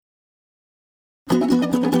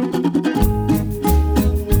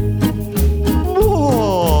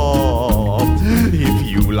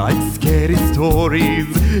like scary stories,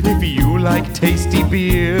 if you like tasty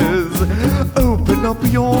beers, open up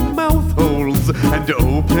your mouth holes and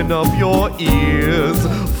open up your ears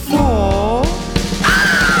for...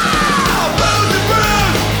 Booze and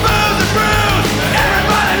Brews! Booze and Brews!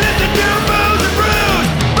 Everybody listen to Booze and Brews!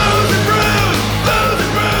 Booze and Brews! Booze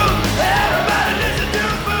and Brews! Everybody listen to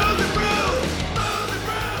Booze and Brews! Booze and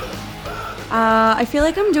Brews! I feel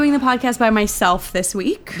like I'm doing the podcast by myself this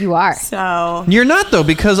week. You are. So You're not, though,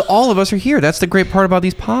 because all of us are here. That's the great part about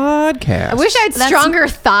these podcasts. I wish I had stronger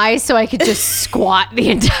thighs so I could just squat the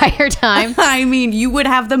entire time. I mean, you would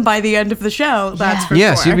have them by the end of the show. That's for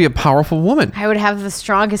Yes, sure. you'd be a powerful woman. I would have the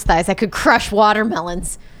strongest thighs. I could crush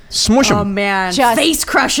watermelons. Smush them. Oh man, Just- face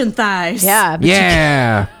crushing thighs. Yeah. but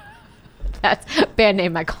Yeah. That's a band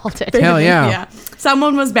name I called it. Hell yeah.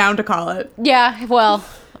 Someone was bound to call it. Yeah, well,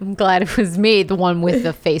 I'm glad it was me, the one with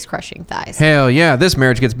the face crushing thighs. Hell yeah. This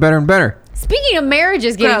marriage gets better and better. Speaking of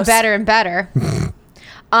marriages getting Gross. better and better,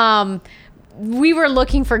 we were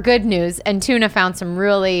looking for good news, and Tuna found some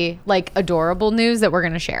really adorable news that we're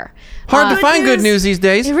going to share. Hard to find good news. news these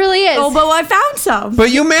days, It really is. Oh, but I found some. but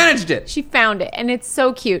you managed it. She found it, and it's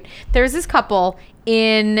so cute. There's this couple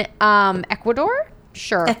in Ecuador.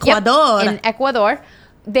 Sure. Ecuador. Yep, in Ecuador.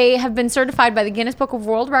 They have been certified by the Guinness Book of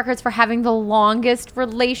World Records for having the longest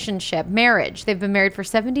marriage. They've been married for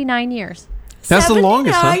 79 years. That's the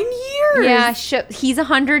longest, huh? 79 years. Yeah, he's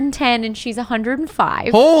 110 and she's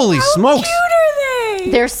 105. Holy smokes. How cute are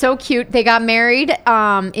they? They're so cute. They got married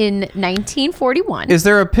in 1941. Is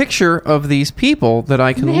there a picture of these people that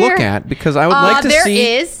I can look There- at? Because I would like to there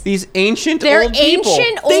see is. these ancient They're old people.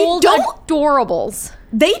 ancient, They old don't- adorables.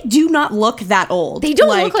 They do not look that old. They don't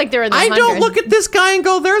look like they're in the I don't 100s. look at this guy and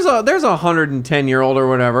go, there's a 110-year-old or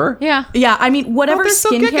whatever. Yeah. Yeah, I mean, whatever they're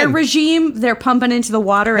still skincare kicking. regime they're pumping into the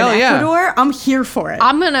water in Hell yeah. Ecuador, I'm here for it.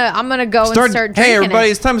 I'm gonna go and start drinking Hey, everybody,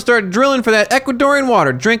 it. it's time to start drilling for that Ecuadorian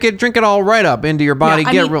water. Drink it all right up into your body. Yeah,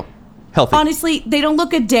 I Get mean, real healthy. Honestly, they don't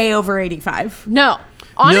look a day over 85. No.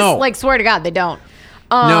 Honest, No. swear to God, they don't.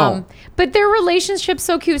 No. But their relationship's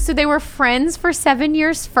so cute. So they were friends for 7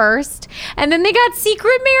 years first, and then they got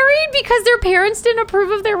secret married because their parents didn't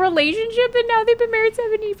approve of their relationship, and now they've been married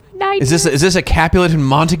 79 Is years. this a Capulet and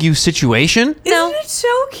Montague situation? No. Isn't it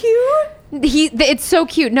so cute? It's so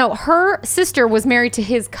cute. No, her sister was married to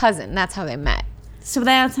his cousin. That's how they met. So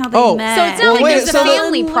that's how they Oh. met. So it's not Well, like wait, there's a so the-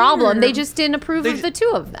 family problem. They just didn't approve of They- the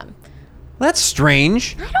two of them. That's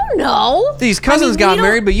strange. I don't know. These cousins we got don't-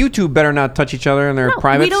 married, but you two better not touch each other in their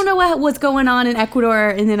privates. We don't know what was going on in Ecuador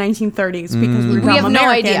in the 1930s because we're We dumb have no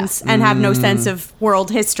idea. Americans and have no sense of world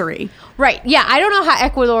history. Right. Yeah, I don't know how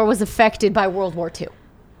Ecuador was affected by World War II.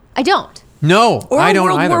 I don't. No, Or I don't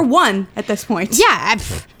World either. War One at this point. Yeah.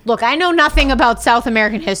 Look, I know nothing about South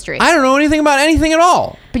American history. I don't know anything about anything at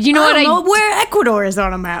all. But you know I what? don't know where Ecuador is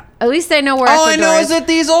on a map. At least I know where All I Ecuador know is that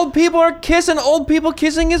these old people are kissing. Old people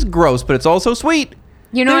kissing is gross, but it's also sweet.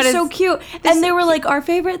 You know They're what? so cute. And they were like, our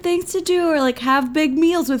favorite things to do are like have big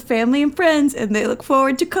meals with family and friends, and they look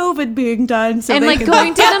forward to COVID being done so And, they like, can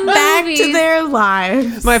going to get the back movies. to their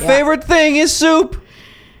lives. My favorite thing is soup.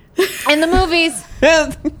 In the movies.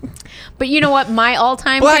 But you know what? My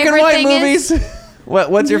all-time Black and favorite white thing movies. is.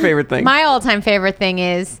 What's your favorite thing? My all-time favorite thing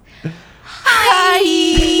is.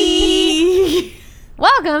 Hi.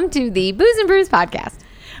 Welcome to the Booze and Brews podcast.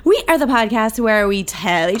 We are the podcast where we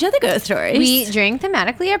tell each other ghost stories. We drink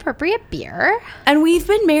thematically appropriate beer. And we've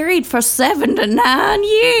been married for 7 to 9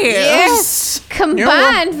 years.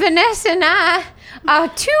 Combined, Vanessa and I are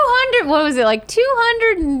 200. What was it like?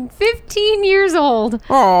 215 years old.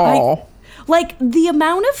 Oh, Like the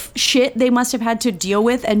amount of shit they must have had to deal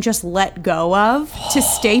with and just let go of to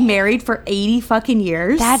stay married for 80 fucking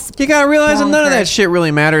years. That's you gotta realize that none of bonkers. that shit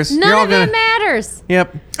really matters. You're all None of gonna. it matters.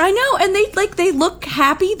 Yep. I know, and they look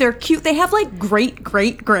happy. They're cute. They have like great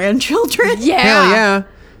grandchildren. Yeah. Hell yeah.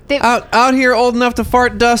 They- Out here, old enough to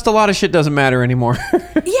fart dust, a lot of shit doesn't matter anymore.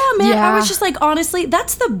 Yeah, man. Yeah. I was just like, honestly,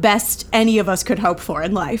 that's the best any of us could hope for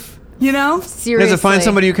in life. You know? You Seriously. have to find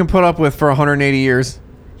somebody you can put up with for 180 years.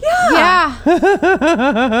 Yeah.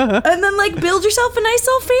 And then like build yourself a nice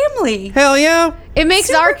little family. Hell yeah. It makes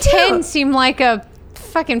Super our 10 cute. seem like a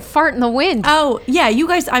fucking fart in the wind. Oh yeah, you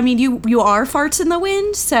guys. I mean, you are farts in the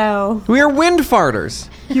wind, so We are wind farters.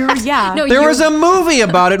 you're yeah. No, There you- was a movie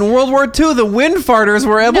about it in World War II. The wind farters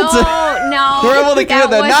were able to. No. Were able to That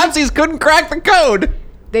the wasn't- Nazis couldn't crack the code.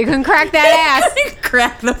 They couldn't crack that ass.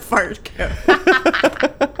 Crack the fart code.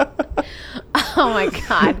 Oh my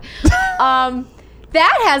God.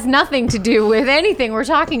 That has nothing to do with anything we're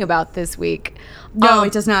talking about this week. No,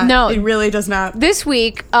 it does not. No. It really does not. This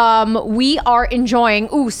week, we are enjoying.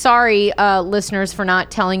 Ooh, sorry, listeners, for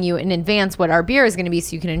not telling you in advance what our beer is going to be,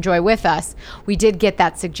 so you can enjoy with us. We did get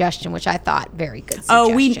that suggestion, which I thought very good. Oh,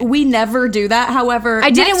 Suggestion. we never do that. However, I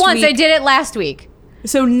did it next once. I week- did it last week.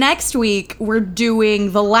 So next week we're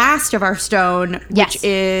doing the last of our stone, Yes. which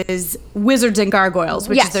is Wizards and Gargoyles,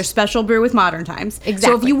 which Yes. is their special brew with modern times. So if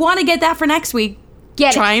Exactly. you want to get that for next week,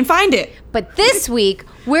 Get try it. and find it. But this week,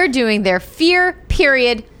 we're doing their Fear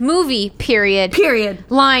period, movie period, Period.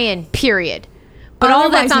 Lion period. But all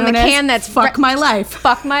Otherwise that's on the known as can, that's Fuck My Life.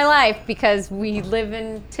 Fuck my life, because we live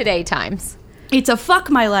in today times. It's a Fuck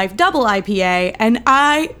My Life double IPA, and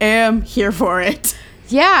I am here for it.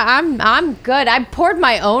 Yeah, I'm good. I poured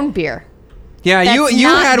my own beer. Yeah, That's you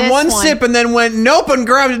not had this one one. sip and then went nope and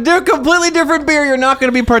grabbed a completely different beer. You're not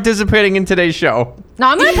going to be participating in today's show. No,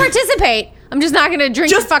 I'm gonna participate. I'm just not gonna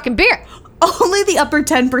drink your fucking beer. Only the upper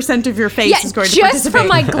 10% of your face Yeah, is going to just participate. from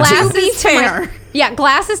my To be glasses to my fair.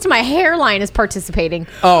 glasses to my hairline is participating.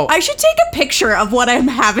 Oh, I should take a picture of what I'm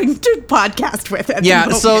having to podcast with. At yeah.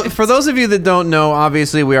 the So moment. for those of you that don't know,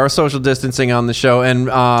 obviously we are social distancing on the show, and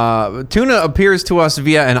Tuna appears to us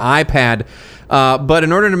via an iPad. But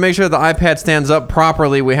in order to make sure the iPad stands up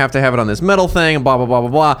properly, we have to have it on this metal thing, and blah blah blah blah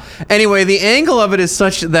blah. Anyway, the angle of it is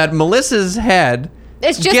such that Melissa's head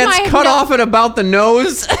It's just gets my cut no- off at about the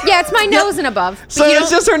nose. Yeah, it's my nose and above. But So you it's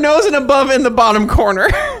don't- just her nose and above in the bottom corner.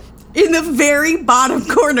 in the very bottom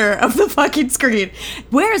corner of the fucking screen,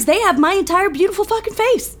 whereas they have my entire beautiful fucking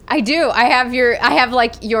face. I do. I have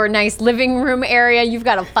like your nice living room area. You've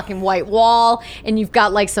got a fucking white wall, and you've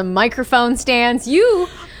got like some microphone stands. You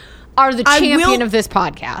are the I champion will- of this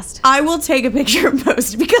podcast. I will take a picture and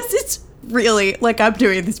post because it's really like I'm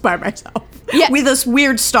doing this by myself. Yeah. With this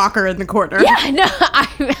weird stalker in the corner. Yeah, no,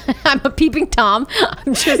 I'm a peeping Tom.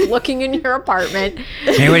 I'm just looking in your apartment.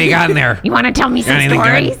 Hey, what do you got in there? You want to tell me some Anything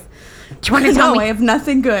stories? good? Do you want to tell No, I me? have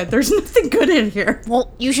nothing good. There's nothing good in here.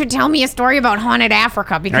 Well, you should tell me a story about haunted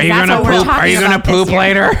Africa because Are you that's gonna what we're poop? talking Are you gonna about this poop year.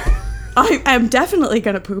 later? I am definitely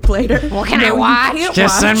gonna poop later. Well, can I you watch? can't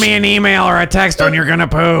Just send watch. me an email or a text when you're gonna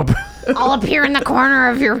poop. I'll appear in the corner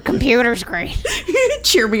of your computer screen.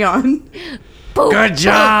 Cheer me on. Boop, Good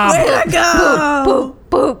job. Way to go.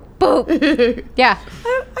 boop, boop. Yeah.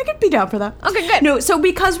 I could be down for that. Okay, good. No, so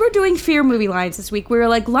because we're doing fear movie lions this week, we were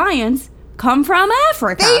like, lions come from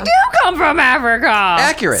Africa. They do come from Africa.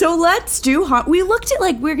 Accurate. So let's do we looked at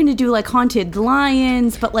like we're gonna do like haunted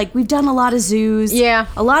lions, but like we've done a lot of zoos. Yeah.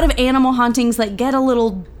 A lot of animal hauntings like get a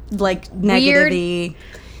little like negative-y.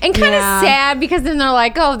 And kind of Yeah. sad because then they're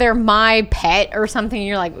like, oh, they're my pet or something. And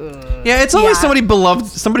you're like, ugh. yeah, it's always Yeah. somebody's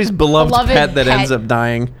beloved Beloved pet that pet. ends up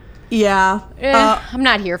dying. Yeah. I'm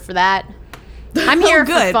not here for that. I'm here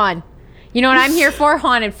for good. fun. You know what I'm here for?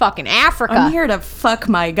 Haunted fucking Africa. I'm here to fuck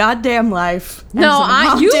my goddamn life. No,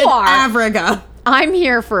 you Haunted are. Africa. I'm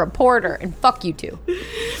here for a porter, and fuck you too.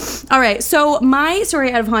 All right, so my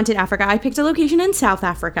story out of Haunted Africa, I picked a location in South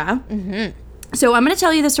Africa. Mm-hmm. So I'm going to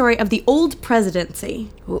tell you the story of the old presidency.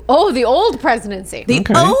 Oh, the old presidency. The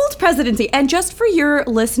old presidency. And just for your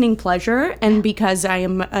listening pleasure, and because I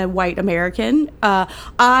am a white American,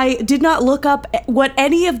 I did not look up what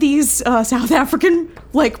any of these South African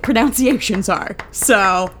like pronunciations are.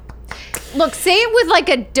 So Look, say it with like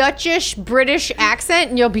a Dutchish British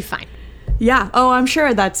accent, and you'll be fine. yeah, oh, I'm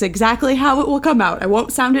sure that's exactly how it will come out. I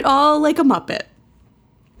won't sound at all like a Muppet.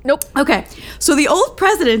 Nope. Okay, so the old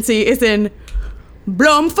presidency is in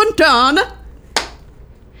Bloemfontein.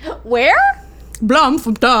 Where?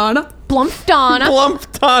 Bloemfontein. Blumpdonna. All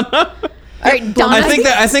Blumpton. right, Donna.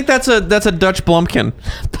 I think that's a Dutch Blumpkin.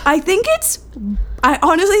 I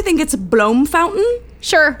honestly think it's Bloemfontein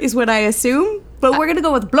Sure. is what I assume, but we're gonna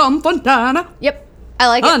go with Bloemfontein. Yep. I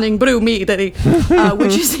like it. Hunting Bloemfontein,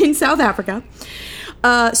 which is in South Africa.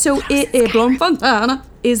 Bloemfontein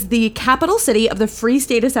is the capital city of the Free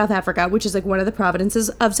State of South Africa, which is like one of the provinces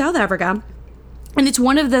of South Africa. And it's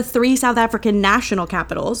one of the 3 South African national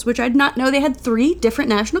capitals, which I did not know they had 3 different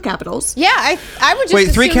national capitals. Yeah, I would just Wait,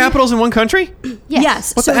 3 assume- capitals in one country?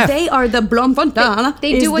 Yes. What So the F? they are the Bloemfontein.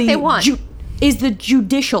 They is do what the they want. Is the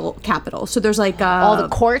judicial capital. So there's like all the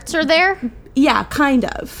courts are there. yeah, kind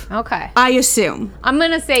of. Okay. I assume. I'm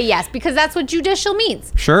gonna say yes because that's what judicial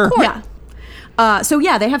means. Sure. Court. Yeah.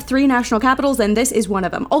 They have 3 national capitals, and this is one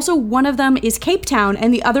of them. Also, one of them is Cape Town,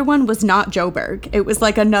 and the other one was not Joburg. It was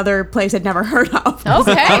like another place I'd never heard of.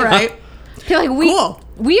 Okay. All right. I feel like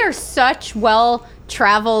we are such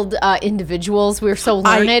well-traveled individuals. We're so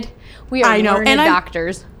learned. We are I know, learned and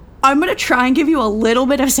doctors. I'm going to try and give you a little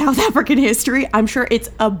bit of South African history. I'm sure it's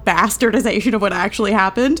a bastardization of what actually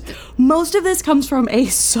happened. Most of this comes from a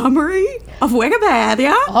summary of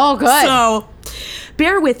Wikipedia. Oh, good. So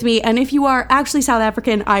bear with me. And if you are actually South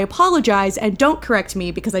African, I apologize and don't correct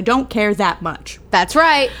me because I don't care that much. That's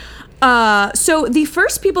right. So the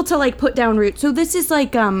first people to like put down roots. So this is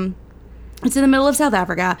like it's in the middle of South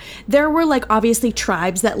Africa. There were like obviously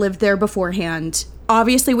tribes that lived there beforehand.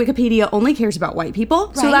 Obviously, Wikipedia only cares about white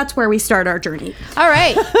people, so Right. that's where we start our journey. All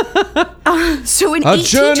right. So in A 18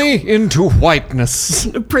 journey into whiteness.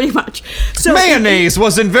 pretty much. So Mayonnaise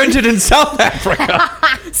was invented in South Africa.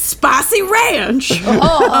 Spicy Ranch,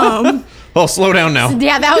 Oh, slow down now.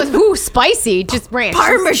 Yeah, that was spicy. Just ranch.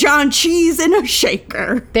 Parmesan cheese in a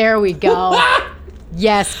shaker. There we go.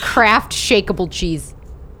 Yes, Kraft shakeable cheese.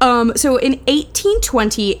 So in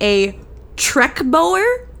 1820, a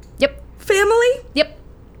Trekboer Yep. family, Yep.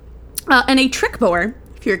 and a Trekboer,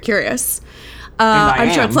 if you're curious, I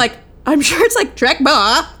I'm sure am. it's like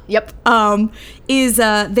Trekboer. Yep. Is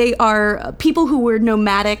they are people who were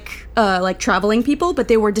nomadic, like traveling people, but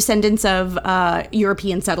they were descendants of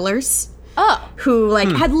European settlers Oh. who like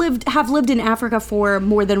have lived in Africa for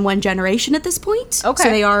more than one generation at this point. Okay. So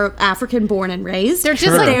they are African born and raised. They're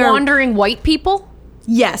just like They're- wandering white people.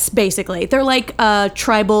 Yes, basically. They're like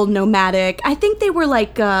tribal nomadic. I think they were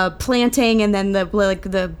like planting and then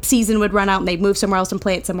the season would run out and they'd move somewhere else and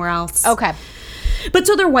plant somewhere else. Okay. But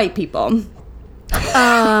so they're white people.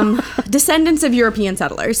 Descendants of European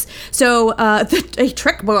settlers. So a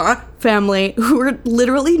Trekboer family who were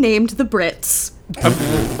literally named the Brits.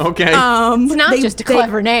 Okay. It's not They- just a they-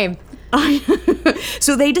 clever name.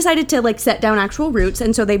 So they decided to like set down actual roots,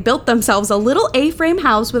 and so they built themselves a little A-frame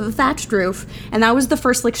house with a thatched roof, and that was the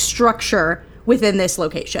first like structure within this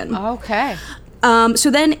location. Okay.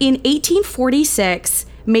 So then in 1846,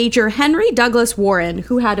 Major Henry Douglas Warren,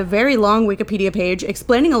 who had a very long Wikipedia page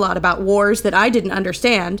explaining a lot about wars that I didn't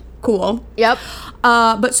understand. Cool. Yep.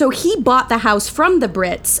 But so he bought the house from the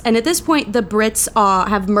Brits, and at this point, the Brits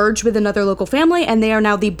have merged with another local family, and they are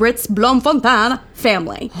now the Brits Bloemfontein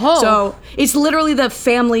family. Oh. So it's literally the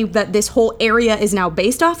family that this whole area is now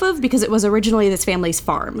based off of because it was originally this family's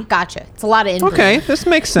farm. Gotcha. It's a lot of inbreeding. Okay, this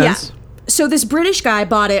makes sense. So this British guy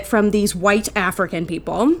bought it from these white African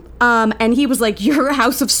people, and he was like, "Your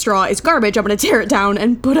house of straw is garbage. I'm going to tear it down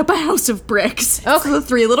and put up a house of bricks." Okay. So the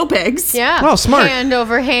three little pigs. Yeah. Oh, smart. Hand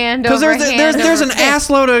over hand Because over there's hand. there's an over hand.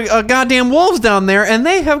 assload of goddamn wolves down there, and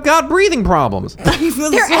they have got breathing problems.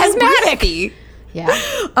 They're asthmatic.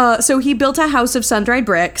 Yeah. So he built a house of sun-dried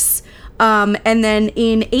bricks. And then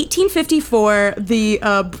in 1854, the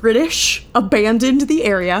British abandoned the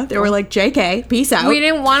area. They were like, JK, peace out. We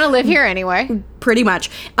didn't want to live here anyway. Pretty much.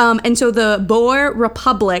 And so the Boer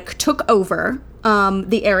Republic took over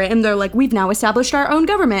the area, and they're like, we've now established our own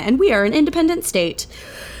government, and we are an independent state.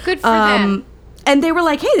 Good for them. And they were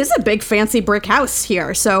like, hey, this is a big fancy brick house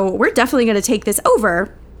here, so we're definitely going to take this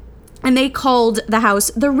over. And they called the house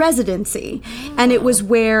the Residency, and it was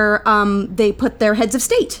where they put their heads of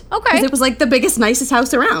state. Okay. 'Cause it was like the biggest, nicest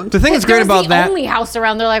house around. The thing that's great about the that, only house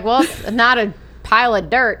around. They're like, well, it's not a pile of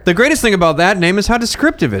dirt. the greatest thing about that name is how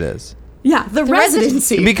descriptive it is. Yeah, the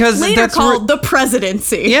Residency. Because later that's called the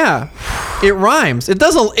Presidency. Yeah, it rhymes. It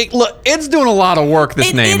does look. It's doing a lot of work. This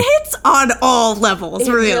It name. hits on all levels,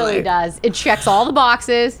 It really does. It checks all the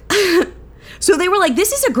boxes. So they were like,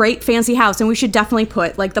 this is a great fancy house, and we should definitely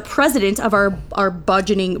put like the president of our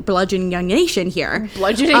bludgeoning young nation here.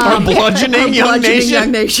 Bludgeoning. Our bludgeoning young Bludgeoning nation.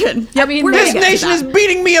 young nation. I mean, we're This gonna get to nation that. is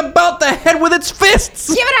beating me about the head with its fists.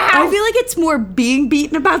 Give it a I house. feel like it's more being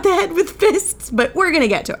beaten about the head with fists, but we're gonna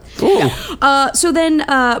get to it. So then,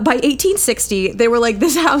 by 1860, they were like,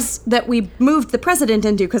 this house that we moved the president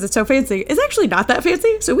into because it's so fancy is actually not that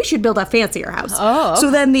fancy, so we should build a fancier house. Oh,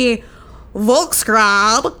 So then the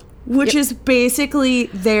Volkskrab, which is basically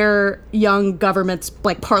their young government's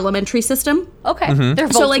like parliamentary system. Okay. Mm-hmm.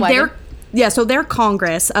 They're So like Volkswagen. so their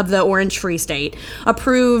Congress of the Orange Free State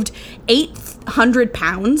approved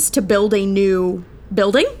 £800 to build a new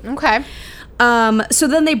building. Okay. So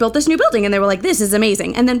then they built this new building and they were like, this is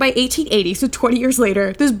amazing. And then by 1880, so 20 years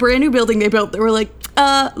later, this brand new building they built, they were like,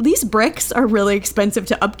 these bricks are really expensive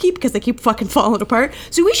to upkeep because they keep fucking falling apart.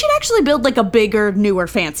 So we should actually build like a bigger, newer,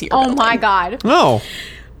 fancier Oh building. my God. Oh,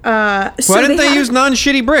 So why didn't they had- use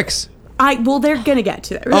non-shitty bricks? well, they're gonna get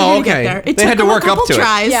to that. We're Oh, gonna okay. get there. It They had took to them work a up couple to it.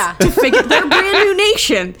 tries Yeah. to figure. They're a brand new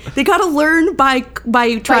nation. They got to learn by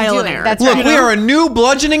trial and doing. error. That's Look, right. we are a new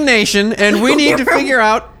bludgeoning nation, and we need to figure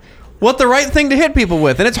out what the right thing to hit people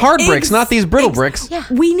with. And it's hard bricks, not these brittle bricks. Yeah.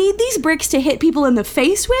 We need these bricks to hit people in the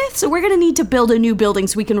face with, so we're gonna need to build a new building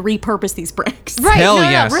so we can repurpose these bricks. Right. Hell no,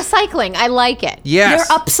 yes. recycling. I like it. Yes.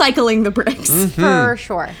 They're upcycling the bricks. For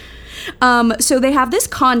sure. So they have this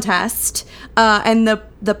contest, and the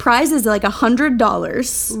The prize is like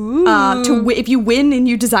 $100 if you win and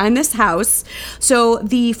you design this house. So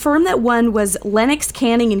the firm that won was Lennox,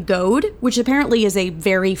 Canning and Goad, which apparently is a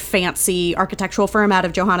very fancy architectural firm out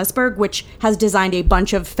of Johannesburg, which has designed a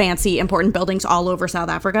bunch of fancy important buildings all over South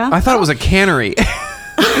Africa. I thought it was a cannery.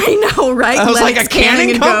 I know, right? I was Lennox, like, a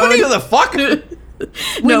canning and company? Goad. Who the fuck? We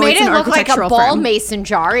No, made it's it an look like a architectural ball firm. mason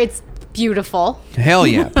jar. It's beautiful. Hell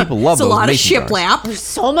yeah. People love It's a those lot of mason jars. shiplap.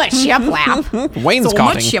 So much shiplap. Wayne's So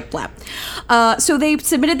much coughing. shiplap. So they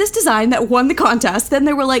submitted this design that won the contest. Then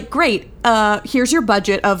they were like, great, here's your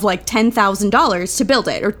budget of like $10,000 to build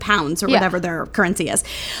it, or pounds, or Yeah. whatever their currency is.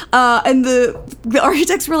 And the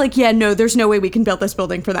architects were like, yeah, no, there's no way we can build this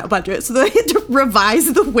building for that budget. So they had to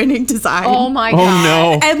revise the winning design. Oh my Oh god.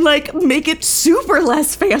 no. And like make it super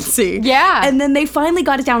less fancy. Yeah. And then they finally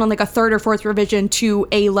got it down on like a third or fourth revision to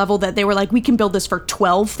a level that they were like, we can build this for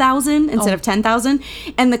 $12,000 instead of $10,000.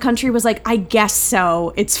 And the country was like, I guess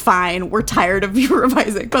so. It's fine. We're tired of you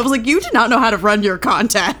revising. But I was like, you did not know how to run your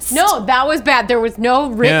contest. No, that was bad. There was no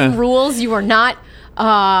written Yeah. rules. You were not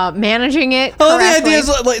managing it Oh, the correctly. idea is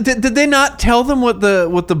like, did they not tell them what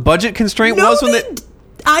the budget constraint No, was when they?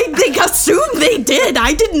 I think assumed they did.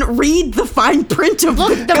 I didn't read the fine print of Look,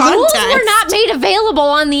 the the contest. rules were not made available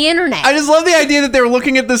on the internet. I just love the idea that they were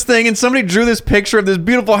looking at this thing and somebody drew this picture of this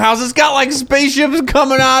beautiful house. It's got like spaceships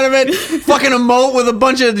coming out of it, fucking a moat with a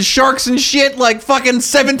bunch of sharks and shit, like fucking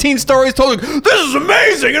 17 stories tall. Like, this is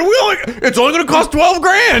amazing, and it's only gonna cost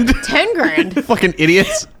 $12,000. 10 grand. Fucking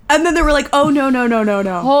idiots. And then they were like, oh, no.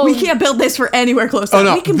 Oh. We can't build this for anywhere close to Oh,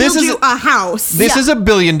 no. We can This build is- you a house. This is a $1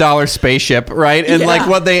 billion spaceship, right? And like Yeah.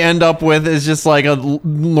 what they end up with is just like a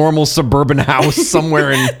normal suburban house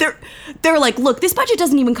somewhere in. They're like, look, this budget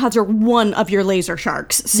doesn't even cover one of your laser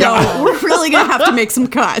sharks. So Yeah. we're really going to have to make some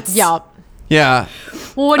cuts. Yup. Yeah.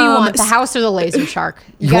 Well, what do you want? The s- house or the laser shark?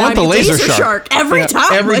 You want the laser shark. every Yeah,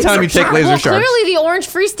 time. every time you take laser Well, sharks. clearly the Orange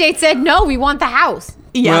Free State said no. We want the house.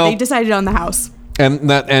 Yeah, Well- they decided on the house. And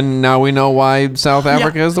now we know why South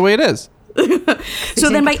Africa is the way it is. So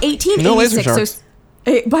then by No laser 1886, sharks.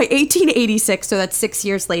 by 1886, so that's 6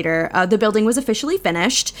 years later, the building was officially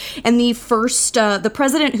finished. And the first, the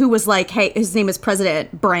president who was like, hey, his name is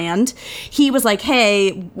President Brand, he was like,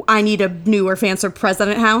 hey, I need a newer, fancier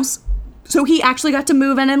president house. So he actually got to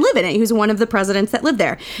move in and live in it. He was one of the presidents that lived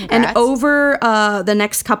there. Congrats. And over the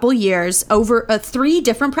next couple years, over 3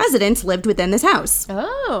 different presidents lived within this house.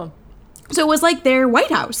 Oh. So it was like their White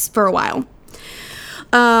House for a while.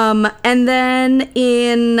 And then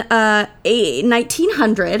in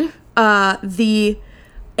 1900, the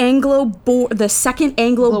Second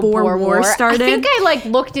Anglo-Boer War started. I think I like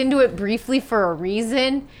looked into it briefly for a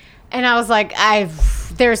reason, and I was like,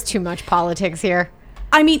 there's too much politics here.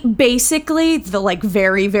 I mean, basically, the like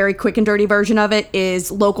very, very quick and dirty version of it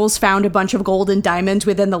is locals found a bunch of gold and diamonds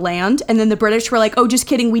within the land, and then the British were like, "Oh, just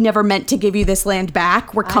kidding. We never meant to give you this land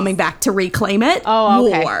back. We're coming back to reclaim it." Oh,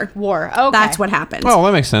 okay. War. Okay. That's what happened. Oh,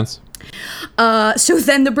 that makes sense. So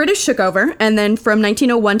then the British took over, and then from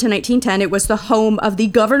 1901 to 1910, it was the home of the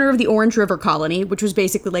governor of the Orange River Colony, which was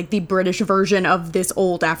basically like the British version of this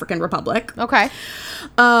old African republic. Okay.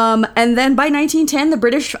 And then by 1910, the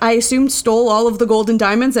British, I assumed, stole all of the gold and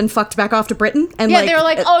diamonds and fucked back off to Britain. And Yeah, they were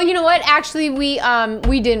like, oh, you know what? Actually, we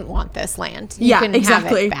didn't want this land. You Yeah, can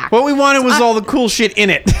exactly. have it back. What we wanted was all the cool shit in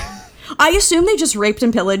it. I assume they just raped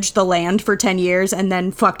and pillaged the land for 10 years and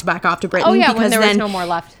then fucked back off to Britain. Oh yeah, when because there was then, no more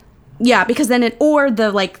left. Yeah, because then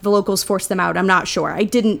the locals forced them out. I'm not sure.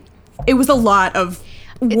 It was a lot of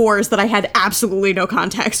wars that I had absolutely no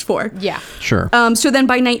context for. Yeah. Sure. So then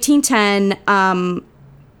by 1910,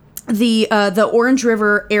 the Orange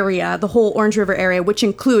River area, the whole Orange River area, which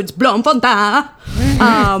includes Bloemfontein,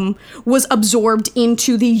 was absorbed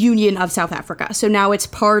into the Union of South Africa. So now it's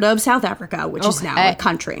part of South Africa, which is now a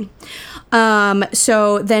country.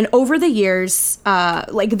 So then over the years,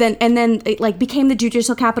 it became the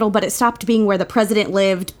judicial capital, but it stopped being where the president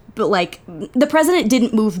lived. But like the president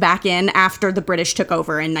didn't move back in after the British took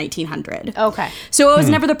over in 1900. Okay. So it was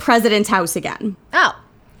never the president's house again. Oh.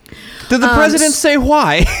 Did the president say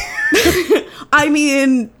why? I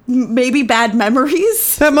mean, maybe bad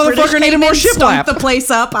memories. That motherfucker British needed came more in, shiplap. stumped the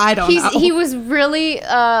place up. I don't know. He was really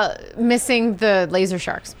missing the laser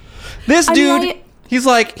sharks. This I dude, mean, he's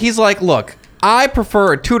like, look, I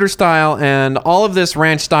prefer a Tudor style, and all of this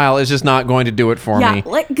ranch style is just not going to do it for me.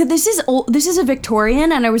 like this is old. This is a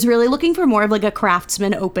Victorian, and I was really looking for more of like a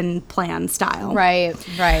craftsman open plan style. Right.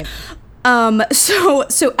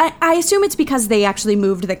 So I assume it's because they actually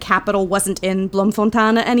moved. The capital wasn't in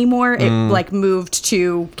Bloemfontein anymore. It like moved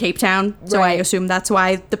to Cape Town. So I Right. assume that's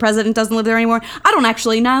why the president doesn't live there anymore. I don't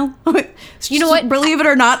actually know. You know what? Believe it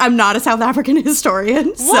or not, I'm not a South African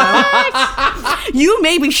historian. So you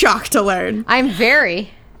may be shocked to learn. I'm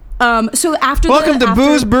very So after Welcome to after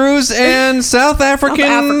Booze, Brews, and South African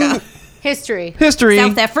Africa. history. history.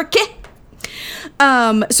 South Africa.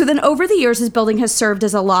 So then over the years, his building has served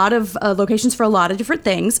as a lot of locations for a lot of different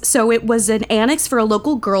things. So it was an annex for a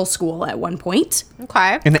local girls' school at one point.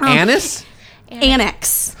 Okay. An anise?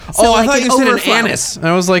 Annex. Oh, I thought an you said overflow. an anise.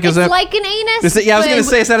 I was like, is It's that? like an anus. Is it, yeah, I was but- gonna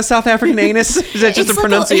say, is that a South African anus? Is that just It's a like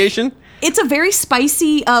pronunciation? It's a very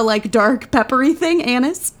spicy, like dark, peppery thing.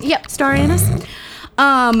 Anise. Yep. Star anise.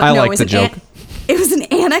 I no, like it was the an joke. It was an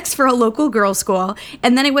annex for a local girls' school,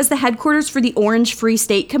 and then it was the headquarters for the Orange Free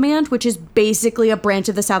State Command, which is basically a branch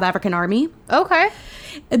of the South African Army. Okay.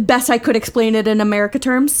 Best I could explain it in America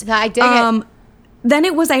terms. I dig it. Then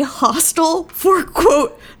it was a hostel for,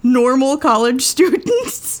 quote, normal college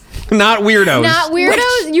students. Not weirdos. Not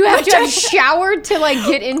weirdos. Which- You have which to I- have showered to like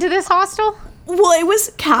get into this hostel. Well, it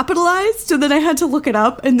was capitalized, so then I had to look it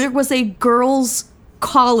up, and there was a girls'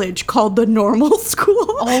 college called the Normal School.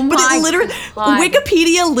 Oh But my it literally, God.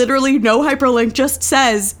 Wikipedia, literally no hyperlink, just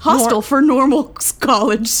says hostel for normal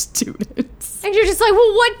college students. And you're just like,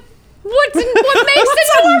 well, what makes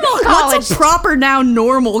a normal college? What's a proper noun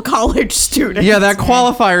normal college student? Yeah, that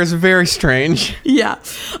qualifier is very strange. Yeah.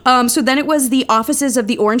 So then it was the offices of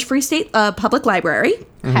the Orange Free State Public Library.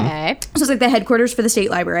 Okay. So it's like the headquarters for the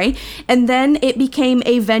state library. And then it became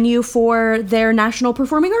a venue for their National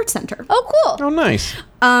Performing Arts Center. Oh, cool. Oh, nice.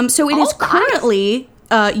 So it is Oh, nice. currently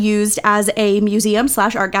used as a museum /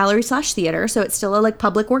 art gallery / theater. So it's still a like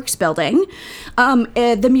public works building.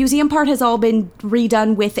 The museum part has all been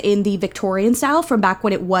redone within the Victorian style from back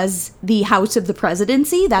when it was the House of the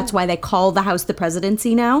Presidency. That's why they call the House the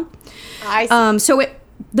Presidency now. I see. So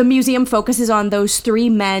the museum focuses on those three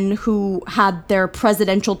men who had their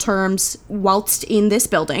presidential terms whilst in this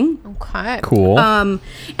building. Okay. Cool. And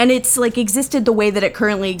it's like existed the way that it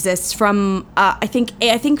currently exists from I think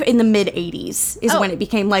in the mid 80s is when it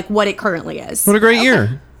became like what it currently is. what a great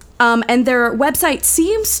year. And their website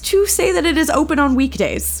seems to say that it is open on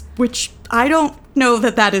weekdays, which I don't know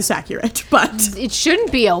that is accurate, but It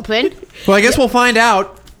shouldn't be open. Well, I guess we'll find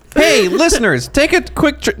out. Hey, listeners, take a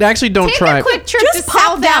quick trip. Actually, don't Take try a it. quick trip Just to pop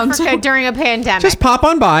South down Africa to- during a pandemic. Just pop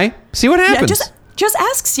on by, see what yeah, happens. just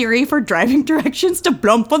ask Siri for driving directions to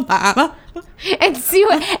Bloemfontein. and see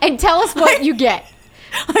what and tell us what you get.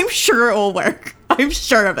 I'm sure it will work. I'm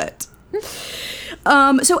sure of it.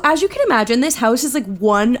 So as you can imagine, this house is like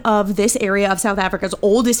one of this area of South Africa's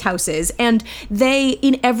oldest houses. And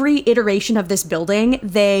in every iteration of this building,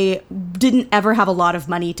 they didn't ever have a lot of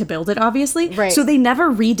money to build it, obviously. Right. So they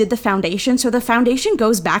never redid the foundation. So the foundation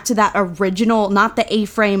goes back to that original, not the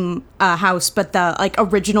A-frame house, but the like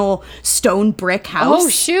original stone brick house. Oh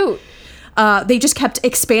shoot. They just kept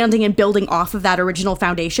expanding and building off of that original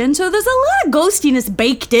foundation. So there's a lot of ghostiness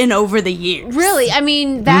baked in over the years. Really? I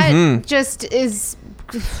mean, that just is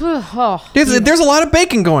oh. There's a lot of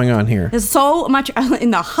bacon going on here. There's so much in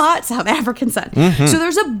the hot South African sun. So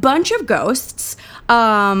there's a bunch of ghosts. So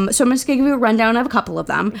I'm just going to give you a rundown of a couple of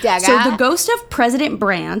them. Daga. So the ghost of President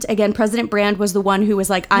Brand. Again, President Brand was the one who was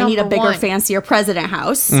like, I need a Number bigger, one. fancier president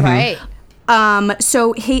house. Right.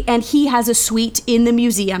 So he has a suite in the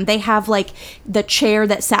museum. They have like the chair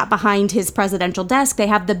that sat behind his presidential desk. They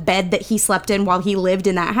have the bed that he slept in while he lived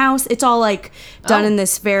in that house. It's all like done in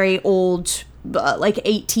this very old, like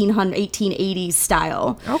 1880s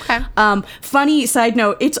style. Okay. Funny side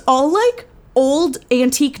note, it's all like old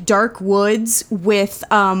antique dark woods with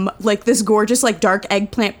like this gorgeous like dark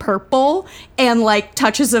eggplant purple and like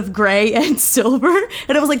touches of gray and silver,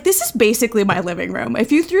 and I was like, this is basically my living room.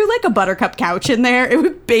 If you threw like a buttercup couch in there, it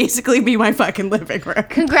would basically be my fucking living room.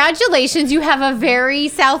 Congratulations, you have a very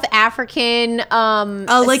South African Like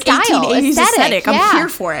style, 1880s aesthetic. yeah. I'm here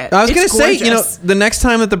for it. I was going It's to say, gorgeous. the next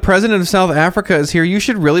time that the president of South Africa is here, you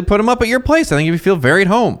should really put him up at your place. I think you would feel very at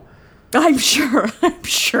home. I'm sure.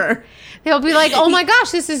 They'll be like, oh my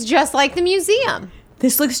gosh, this is just like the museum.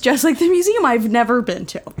 This looks just like the museum I've never been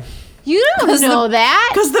to. You don't know that.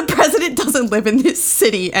 Because the president doesn't live in this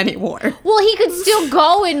city anymore. Well, he could still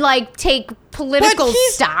go and like take political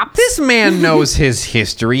stops. This man knows his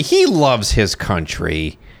history. He loves his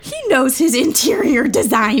country. He knows his interior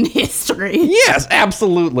design history. Yes,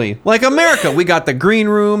 absolutely. Like America, we got the green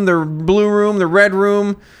room, the blue room, the red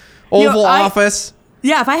room, Oval Office.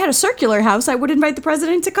 Yeah, if I had a circular house, I would invite the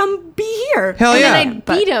president to come be here. Hell and yeah. then I'd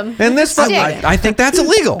beat him. And this, with a stick. I think that's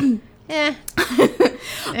illegal.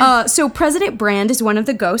 So President Brand is one of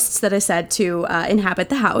the ghosts that is said to inhabit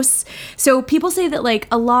the house. So people say that like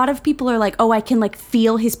a lot of people are like, oh, I can like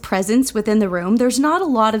feel his presence within the room. There's not a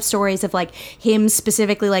lot of stories of like him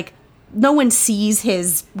specifically, like no one sees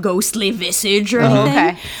his ghostly visage or anything.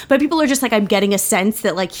 Okay. But people are just like, I'm getting a sense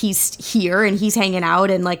that like he's here and he's hanging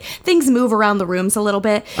out and like things move around the rooms a little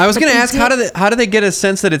bit. I was But going to they ask, how do they get a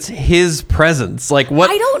sense that it's his presence? Like what?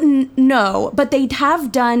 I don't know, but they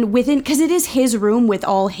have done within, because it is his room with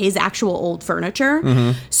all his actual old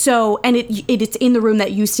furniture. So, and it's in the room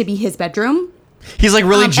that used to be his bedroom. He's like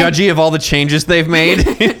really judgy of all the changes they've made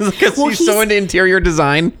because Well, he's so into interior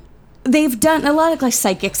design. They've done a lot of like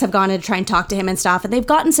psychics have gone in to try and talk to him and stuff, and they've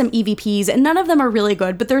gotten some EVPs, and none of them are really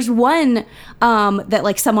good. But there's one that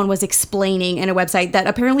like someone was explaining in a website that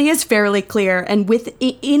apparently is fairly clear, and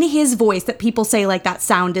in his voice that people say like that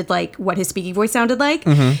sounded like what his speaking voice sounded like.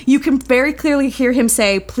 You can very clearly hear him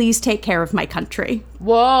say, "Please take care of my country,"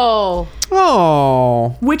 Whoa.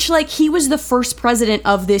 Oh. which like he was the first president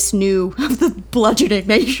of this new of the bludgeoning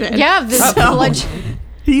nation. Yeah, this bludge.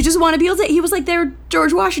 You just want to be able to. He was like their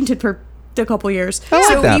George Washington for a couple years, like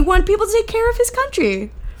so that. he wanted people to take care of his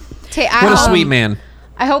country. What a sweet man.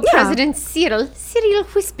 I hope Yeah. President Cyril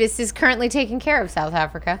Whispis is currently taking care of South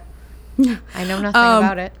Africa. I know nothing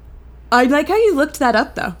about it. I like how you looked that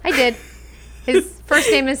up though. I did. His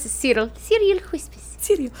first name is Cyril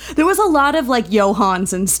Whispis. There was a lot of like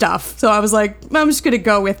Johans and stuff, so I was like, I'm just gonna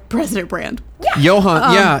go with President Brand.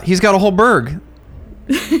 Johann, yeah, he's got a whole burg.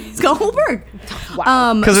 He's got Holberg.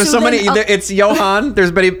 Wow. Because there's so many. then, It's Johann.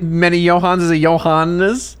 There's many Johans as a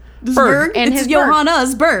Johannes. Berg. And It's his Berg.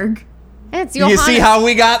 Johanna's Berg. It's You see Johannes. how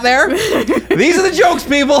we got there? These are the jokes,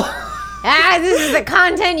 people. This is the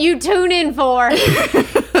content you tune in for.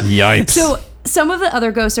 Yipes. So some of the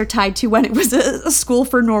other ghosts are tied to when it was a school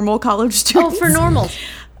for normal college students. For normals.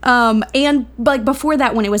 And like before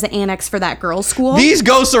that, when it was an annex for that girls' school. These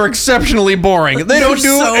ghosts are exceptionally boring. They don't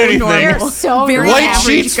do so anything. normal. They're so Very normal. White average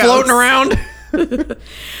sheets ghosts. floating around.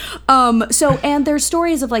 So, and there's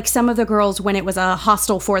stories of like some of the girls when it was a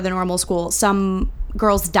hostel for the normal school, some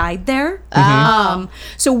girls died there.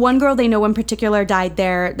 So one girl they know in particular died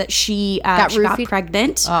there that she got roofied?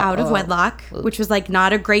 pregnant out of wedlock, which was like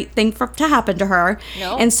not a great thing to happen to her.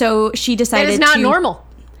 No. And so she decided That is not to, normal.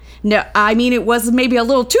 No, I mean it was maybe a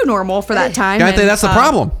little too normal for that time. I think that's the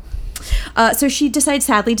problem. So she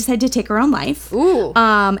sadly decided to take her own life. Ooh.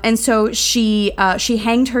 And so she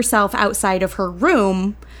hanged herself outside of her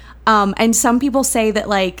room. And some people say that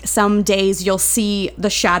like some days you'll see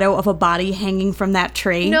the shadow of a body hanging from that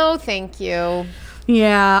tree. No, thank you.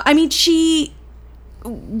 Yeah. I mean, she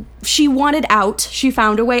wanted out. She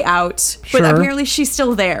found a way out. But Sure. apparently she's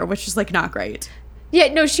still there, which is like not great. Yeah,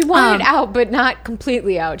 no, she wanted out, but not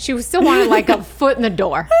completely out. She still wanted like a foot in the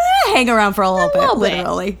door. Hang around for a little bit, little bit.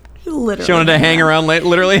 literally. She wanted to hang around,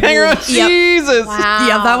 literally hang around. Yep. Jesus. Wow.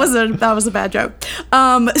 Yeah, that was a bad joke.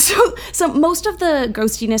 So most of the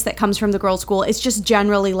ghostiness that comes from the girls' school is just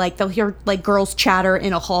generally like they'll hear like girls chatter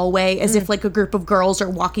in a hallway as if like a group of girls are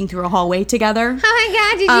walking through a hallway together. Oh my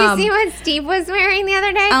god, did you see what Steve was wearing the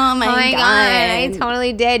other day? Oh my God. I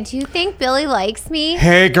totally did. Do you think Billy likes me?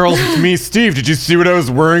 Hey girls, it's me, Steve. Did you see what I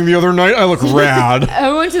was wearing the other night? I look rad.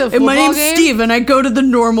 I went to the And football my name's game Steve, and I go to the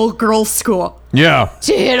normal girls' school Yeah.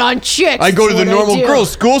 to hit on chicks. I go to the That's what normal do.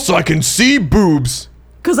 girls' school so I can see boobs.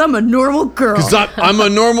 because I'm a normal girl Cause I'm a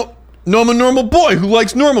normal boy who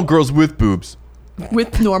likes normal girls with boobs.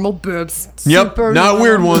 with normal boobs. Yep, Super not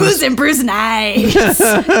weird normal. Booze ones. and Bruce nice.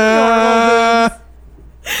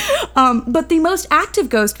 But the most active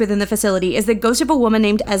ghost within the facility is the ghost of a woman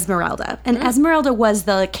named Esmeralda. And Esmeralda was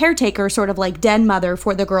the caretaker, sort of like den mother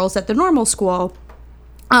for the girls at the normal school.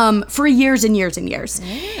 For years and years and years.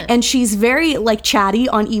 And she's very like chatty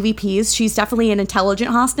on EVPs. She's definitely an intelligent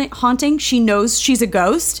haunting. She knows she's a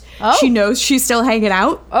ghost. Oh. She knows she's still hanging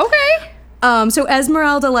out. Okay. So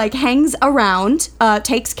Esmeralda like hangs around,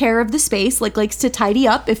 takes care of the space, like likes to tidy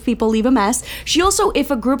up if people leave a mess. She also, if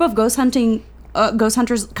a group of ghost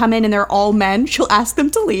hunters come in and they're all men, she'll ask them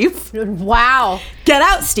to leave. Wow. Get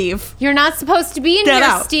out, Steve. You're not supposed to be in Get here,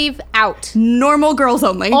 out. Steve. Out. Normal girls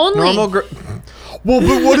only. Only. Normal girl. Well,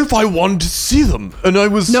 but what if I wanted to see them and I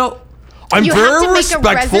was? No. I'm You very have to make a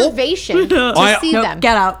respectful. reservation to I- see Nope, them.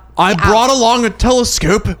 get out. I Get brought out. along a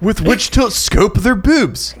telescope with which to scope their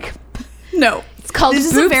boobs. No. called This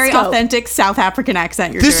is a boob very scope. authentic South African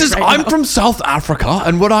accent you're This doing is, right I'm now. from South Africa,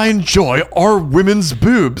 and what I enjoy are women's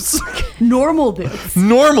boobs. Normal boobs.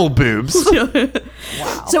 Normal boobs.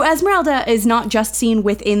 So Esmeralda is not just seen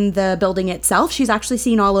within the building itself. She's actually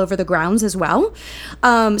seen all over the grounds as well.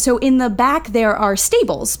 So in the back there are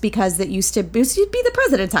stables because it used to be the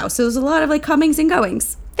president's house. So there's a lot of like comings and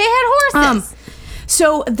goings. They had horses.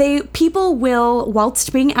 So people will,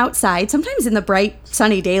 whilst being outside, sometimes in the bright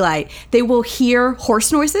sunny daylight, they will hear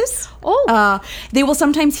horse noises. Oh. They will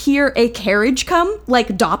sometimes hear a carriage come, like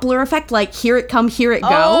Doppler effect, like hear it come, hear it go.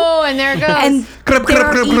 Oh, and there it goes. And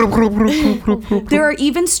there are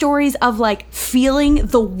even stories of like feeling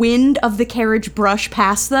the wind of the carriage brush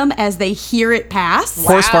past them as they hear it pass.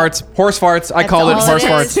 Horse farts. I called it all horse it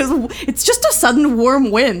farts. is. It's just a sudden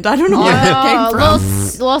warm wind. I don't know where that Oh, came a from.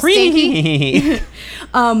 little stinky.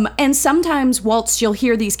 And sometimes whilst you'll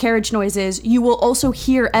hear these carriage noises, you will also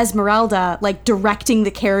hear Esmeralda like directing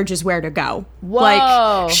the carriages where to go. Whoa.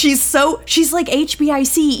 Like she's like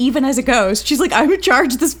HBIC even as a ghost. She's like, I'm in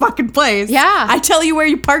charge of this fucking place. Yeah. I tell you where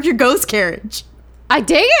you park your ghost carriage. I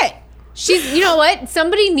dig it. She's, you know what?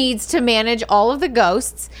 Somebody needs to manage all of the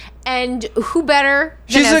ghosts, and who better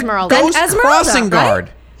than She's a Esmeralda? ghost crossing guard.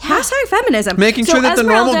 Right? Hashtag feminism. Making So sure that the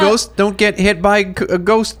normal Esmeralda- ghosts don't get hit by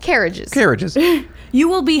ghost Carriages. carriages. You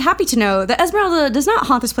will be happy to know that Esmeralda does not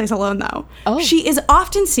haunt this place alone, though. Oh. She is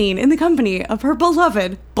often seen in the company of her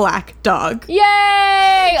beloved black dog.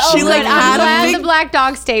 Yay! Oh, She, like, good. had I'm a glad big- the black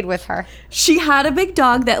dog stayed with her. She had a big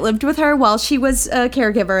dog that lived with her while she was a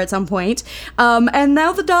caregiver at some point. And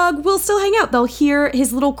now the dog will still hang out. They'll hear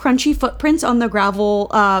his little crunchy footprints on the gravel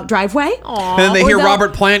driveway. And then they Or hear they'll-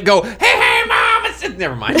 Robert Plant go, hey, mom, it's...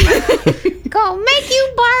 Never mind. Go make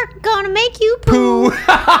you bark, gonna make you poo.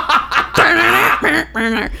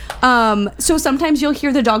 So sometimes you'll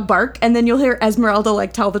hear the dog bark, and then you'll hear Esmeralda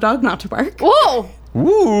like tell the dog not to bark. Whoa!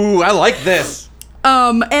 Ooh, I like this.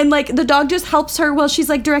 And like the dog just helps her while she's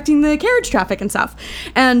like directing the carriage traffic and stuff.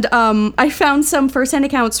 And I found some first-hand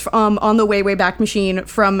accounts on the Way Back Machine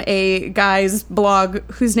from a guy's blog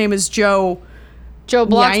whose name is Joe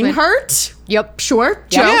Bloxman. Neinhardt. Yep. Sure,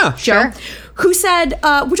 Yeah. Joe. Yeah, Joe. sure. Who said,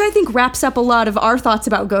 which I think wraps up a lot of our thoughts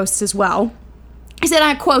about ghosts as well. He said,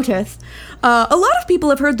 I quoteth, a lot of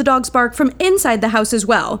people have heard the dogs bark from inside the house as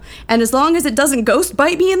well. And as long as it doesn't ghost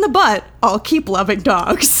bite me in the butt, I'll keep loving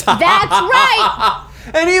dogs. That's right.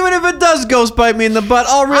 And even if it does ghost bite me in the butt,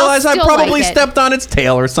 I'll realize I still probably like it. stepped on its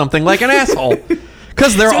tail or something like an asshole.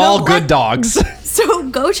 Because they're So all don't good let- dogs. So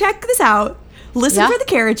go check this out. Listen Yeah. for the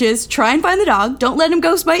carriages. Try and find the dog. Don't let him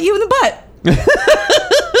ghost bite you in the butt.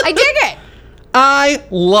 I dig it. I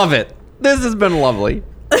love it. This has been lovely.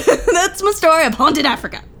 That's my story of Haunted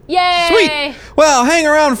Africa. Yay. Sweet. Well, hang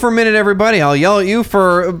around for a minute, everybody. I'll yell at you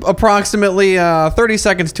for approximately 30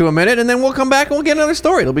 seconds to a minute, and then we'll come back and we'll get another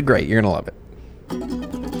story. It'll be great. You're going to love it.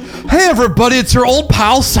 Hey everybody, it's your old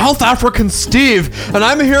pal South African Steve, and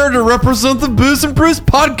I'm here to represent the Booze and Brews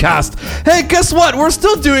podcast. Hey, guess what? We're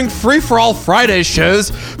still doing free-for-all Friday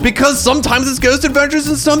shows because sometimes it's Ghost Adventures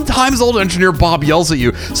and sometimes old engineer Bob yells at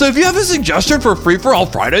you. So if you have a suggestion for free-for-all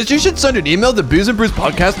Fridays, you should send an email to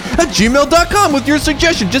boozeandbrewspodcast@gmail.com with your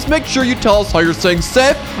suggestion. Just make sure you tell us how you're staying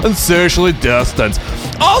safe and socially distanced.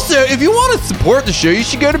 Also, if you want to support the show, you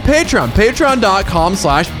should go to Patreon,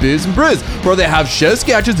 patreon.com/boozeandbrews, where they have show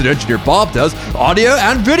sketches that Engineer Bob does, audio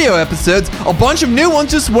and video episodes. A bunch of new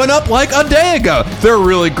ones just went up like a day ago. They're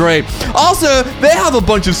really great. Also, they have a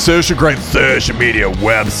bunch of great social media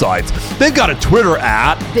websites. They've got a Twitter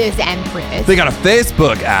 @ Booze and Brews. they got a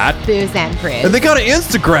Facebook @ Booze and Brews. and they got an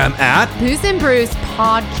Instagram @ Booze and Brews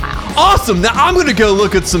podcast. Awesome. Now I'm going to go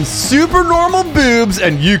look at some super normal boobs,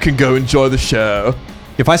 and you can go enjoy the show.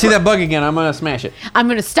 If I see that bug again, I'm going to smash it. I'm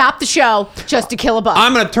gonna stop the show just to kill a bug.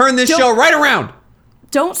 I'm going to turn this show right around.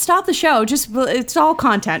 Don't stop the show. Just it's all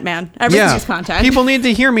content, man. Everything's just content. People need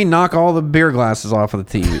to hear me knock all the beer glasses off of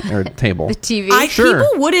the TV or table. TV. Sure.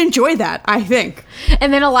 People would enjoy that, I think.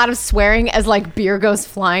 And then a lot of swearing as like beer goes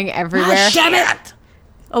flying everywhere. Damn it!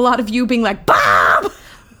 A lot of you being like, Bob! God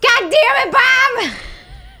damn it, Bob!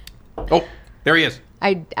 Oh, there he is.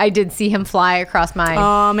 I did see him fly across my.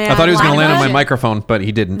 Oh man! I thought he was going to land on my Imagine. microphone, but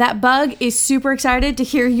he didn't. That bug is super excited to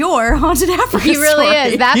hear your Haunted Africa he really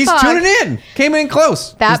story. is. That He's bug, tuning in. Came in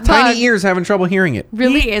close. That His tiny bug- ears having trouble hearing it.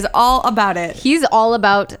 Really is all about it. He's all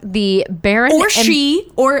about the Baron Or and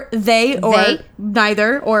she, or they, or They?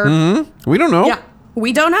 neither, or We don't know. yeah,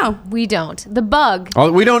 we don't know. We don't. The bug.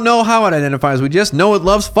 Oh, we don't know how it identifies. We just know it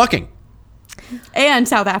loves fucking. And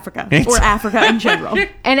South Africa, or Africa in general.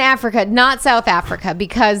 And Africa, not South Africa,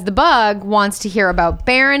 because the bug wants to hear about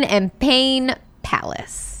Baron and Payne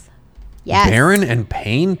Palace. Yes. Baron and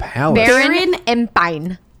Payne Palace. Baron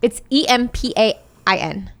Empain. It's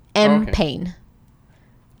Empain. Empain.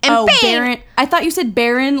 Oh, Baron. I thought you said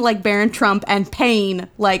Baron like Baron Trump and Payne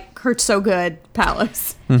like Hurt So Good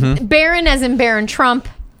Palace. Baron as in Baron Trump.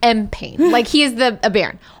 Empain. Like he is a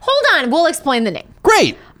baron. Hold on. We'll explain the name.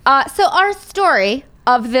 Great. So our story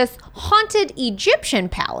of this haunted Egyptian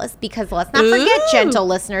palace, because let's not forget, Ooh. gentle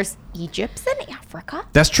listeners, Egypt's in Africa.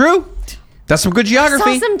 That's true. That's some good I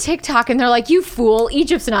geography. saw some TikTok and they're like, you fool,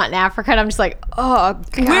 Egypt's not in Africa. And I'm just like, oh,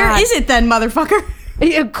 God. Where is it then, motherfucker?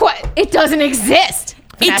 It doesn't exist.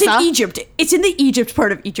 It's in Vanessa. Egypt. It's in the Egypt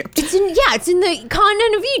part of Egypt. It's in the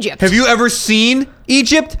continent of Egypt. Have you ever seen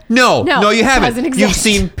Egypt? No, No, you it haven't. doesn't You've exist.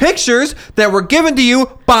 seen pictures that were given to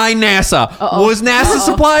you by NASA. Was NASA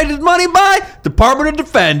supplied money by Department of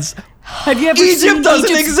Defense? Have you ever seen Egypt doesn't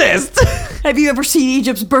Egypt's- exist. Have you ever seen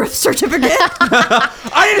Egypt's birth certificate?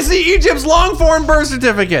 I need to see Egypt's long form birth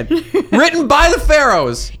certificate written by the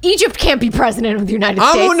pharaohs. Egypt can't be president of the United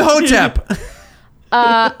States. Amunhotep.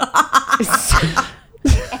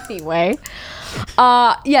 Anyway,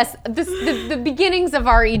 yes, the beginnings of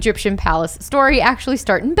our Egyptian palace story actually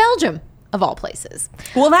start in Belgium, of all places.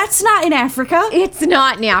 Well, that's not in Africa. It's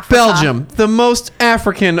not in Africa. Belgium, the most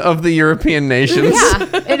African of the European nations. Yeah,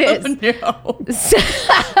 it is. No.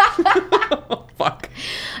 Fuck.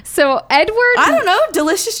 So Edward. I don't know.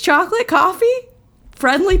 Delicious chocolate, coffee,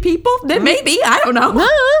 friendly people. Maybe. I don't know.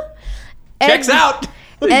 Checks out.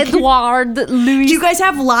 Edward Louis. Do you guys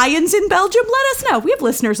have lions in Belgium? Let us know. We have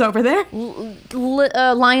listeners over there.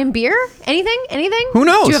 lion beer? Anything? Who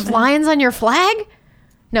knows? Do you have lions on your flag?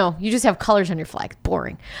 No, you just have colors on your flag.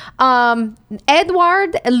 Boring.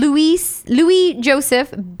 Edward Louis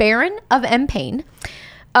Joseph, Baron of Empain,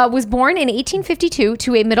 was born in 1852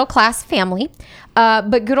 to a middle-class family.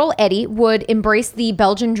 But good old Eddie would embrace the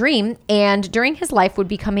Belgian dream and during his life would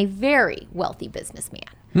become a very wealthy businessman.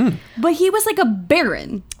 But he was like a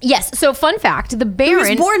baron. Yes. So fun fact, the He was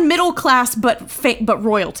Baron... born middle class, but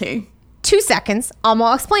royalty. 2 seconds.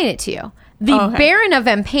 I'll explain it to you. The Okay. Baron of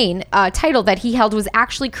Empain title that he held was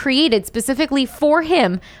actually created specifically for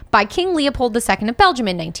him by King Leopold II of Belgium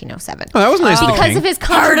in 1907. Oh, that was nice of the Because king. of his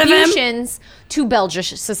Heard of him? contributions to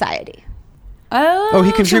Belgish society. Oh,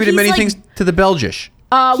 he contributed many things to the Belgish.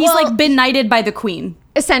 He's Well, like been knighted by the queen.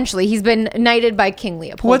 Essentially, he's been knighted by King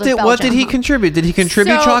Leopold What of did Belgium. he contribute? Did he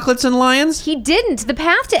contribute So- chocolates and lions? He didn't. The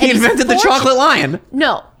path to He Eddie's invented the fortune- chocolate lion.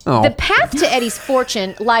 No. Oh. The path to Eddie's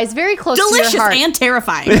fortune lies very close to Delicious your heart. and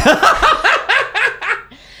terrifying.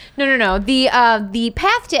 No. The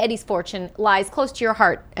path to Eddie's fortune lies close to your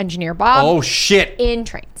heart, Engineer Bob. Oh shit! In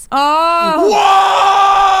trains. Oh, Whoa!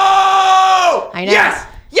 I know. Yes.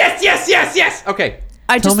 Okay.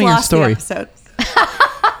 I Tell just me your lost story. the episode.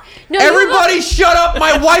 No, you have a- Everybody, shut up!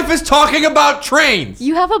 My wife is talking about trains.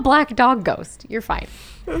 You have a black dog ghost. You're fine.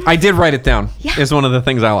 I did write it down. Yeah. It's one of the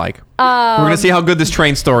things I like. We're gonna see how good this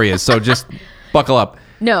train story is. So just buckle up.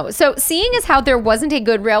 No. So seeing as how there wasn't a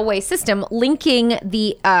good railway system linking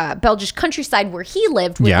the Belgish countryside where he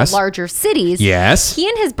lived with Yes. the larger cities, Yes. he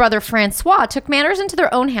and his brother Francois took matters into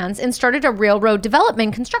their own hands and started a railroad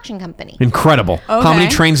development construction company. Incredible. How many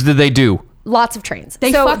Okay. trains did they do? Lots of trains.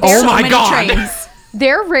 They so fucked their, Oh so my many God. trains.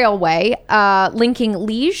 their railway linking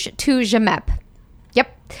Liège to Jemep.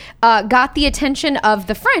 Yep. Got the attention of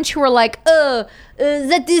the French who were like,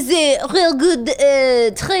 that is a real good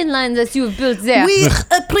train line that you've built there. We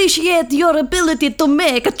appreciate your ability to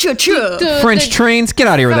make a choo-choo. French trains? Get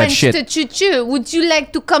out of here with that French shit. to choo-choo. Would you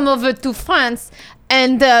like to come over to France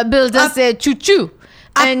and build us a choo-choo?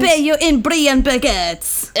 I And pay you in brie and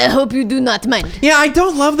baguettes. I hope you do not mind. Yeah, I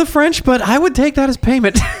don't love the French, but I would take that as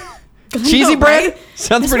payment. Cheesy know, bread? right?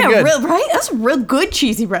 Sounds That's pretty not good. Real, right? That's real good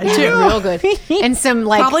cheesy bread too. Real good. And some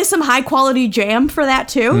like Probably some high quality jam for that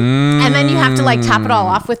too. and then you have to like top it all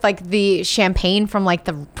off with like the champagne from like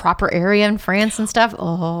the proper area in France and stuff.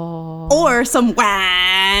 Oh. Or some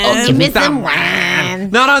wine. Give me some wine.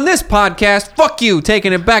 Not on this podcast. Fuck you.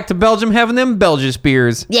 Taking it back to Belgium, having them Belgish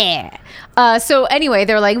beers. Yeah. So anyway,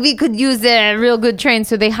 they're like, we could use a real good train.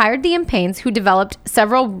 So they hired the Empains, who developed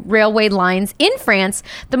several railway lines in France,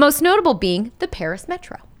 the most notable being the Paris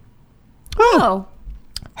Metro. Oh,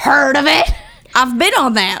 Heard of it? I've been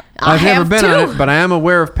on that. I've never have been too. on it, but I am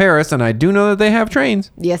aware of Paris, and I do know that they have trains.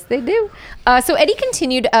 Yes, they do. So Eddie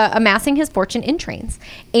continued amassing his fortune in trains.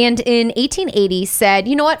 And in 1880 said,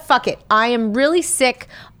 you know what? Fuck it. I am really sick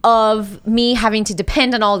of me having to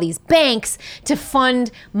depend on all these banks to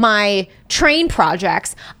fund my train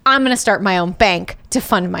projects. I'm going to start my own bank to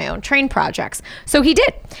fund my own train projects. So he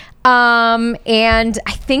did. And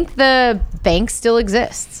I think the bank still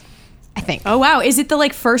exists. I think. Oh wow, is it the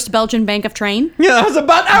like first Belgian bank of train? Yeah, I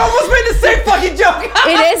almost made the same fucking joke.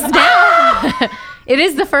 It is now. It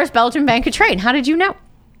is the first Belgian bank of train. How did you know?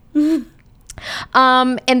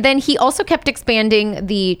 And then he also kept expanding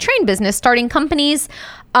the train business, starting companies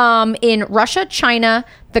in Russia, China,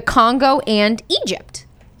 the Congo, and Egypt.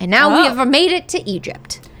 And now we have made it to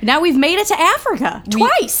Egypt. Now we've made it to Africa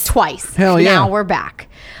twice. Twice. Hell yeah. Now we're back.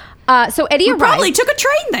 So Eddie arrived. Probably took a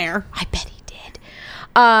train there. I bet he did.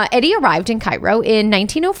 Eddie arrived in Cairo in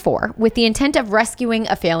 1904 with the intent of rescuing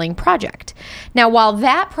a failing project. Now, while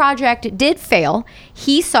that project did fail,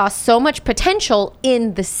 he saw so much potential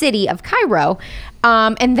in the city of Cairo,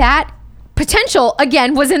 and that potential,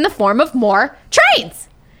 again, was in the form of more trains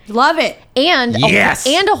Love it. and Yes.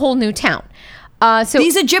 and a whole new town. So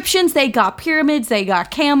These Egyptians, they got pyramids, they got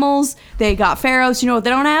camels, they got pharaohs. You know what they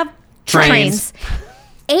don't have? Trains.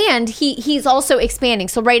 And he's also expanding.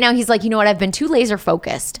 So right now he's like, you know what? I've been too laser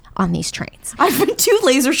focused on these trains. I've been too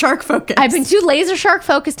laser shark focused. I've been too laser shark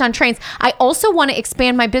focused on trains. I also want to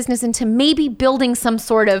expand my business into maybe building some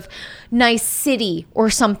sort of nice city or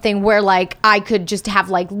something where like I could just have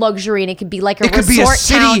like luxury and it could be like a It could be a resort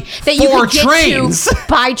city town that you for could get trains. to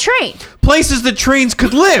by train. Places that trains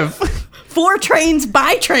could live. 4 trains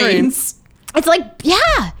by trains. It's like,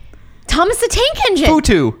 yeah, Thomas the Tank Engine.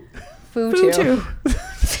 Futu. Futu. Futu.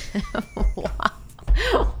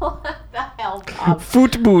 What the hell, Bob?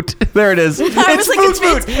 Foot boot. There it is. I was like, foot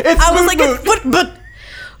boot. It's I was foot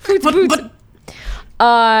like, boot.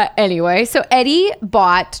 but Anyway, so Eddie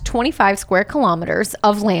bought 25 square kilometers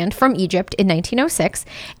of land from Egypt in 1906.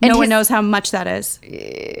 And no one knows how much that is.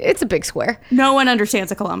 It's a big square. No one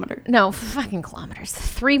understands a kilometer. No, fucking kilometers.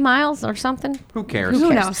 3 miles or something. Who cares?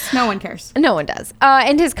 Who knows? No one cares. No one does.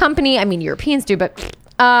 And his company, I mean, Europeans do, but...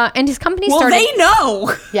 and his company Well, started... they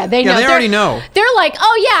know. Yeah, they know. they already know. They're like,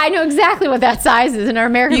 oh, yeah, I know exactly what that size is. And our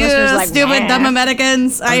American You listeners are like, stupid, "Nah." dumb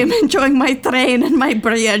Americans. I am enjoying my train and my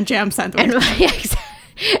brie and jam sandwich. And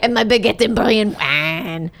and my baguette and brilliant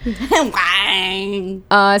wine.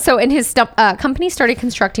 So, in his company started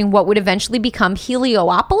constructing what would eventually become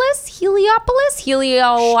Heliopolis.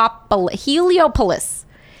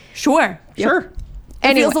 Sure. Sure. It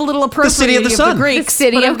Anyway, feels a little appropriate. city of the sun. the Greeks,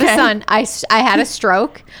 city but of the okay. sun. I had a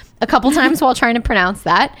stroke a couple times while trying to pronounce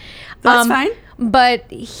that. That's fine.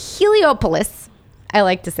 But Heliopolis, I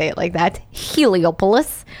like to say it like that.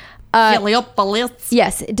 Heliopolis. Heliopolis.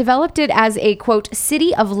 Yes, it developed it as a, quote,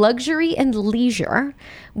 city of luxury and leisure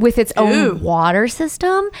with its own Ooh. water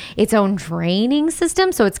system, its own draining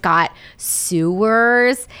system. So it's got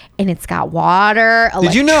sewers and it's got water,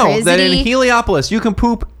 Did you know that in electricity, Heliopolis you can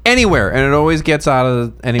poop anywhere and it always gets out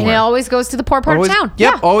of anywhere? and it always goes to the poor part Always- of town.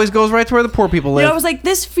 Yep, Yeah. always goes right to where the poor people You live. know, I was like,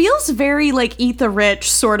 this feels very like Eat the Rich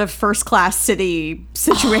sort of first class city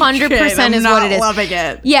situation. 100% I'm is not what it is. loving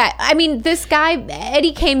it. Yeah, I mean, this guy,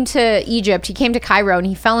 Eddie, came to Egypt. He came to Cairo and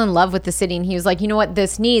he fell in love with the city. And he was like, you know what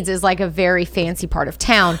this needs is like a very fancy part of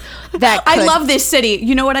town that I could love this city.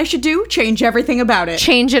 You know what I should do? Change everything about it.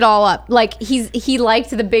 change it all up. Like he liked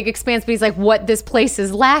the big expanse, but he's like, what this place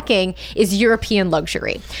is lacking is European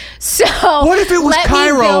luxury. So What if it was let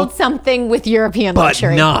Cairo, me build something with European but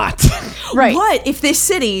luxury? not. Right. What if this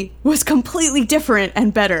city was completely different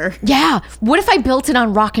and better? Yeah. What if I built it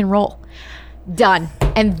on rock and roll? Done.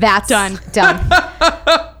 And that's Done.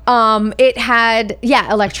 It had,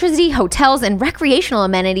 electricity, hotels, and recreational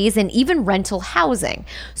amenities, and even rental housing.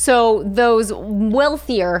 So those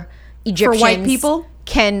wealthier Egyptians white people?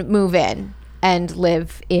 can move in and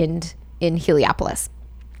live in Heliopolis.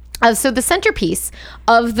 So the centerpiece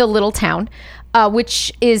of the little town,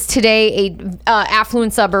 which is today a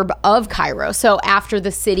affluent suburb of Cairo. So after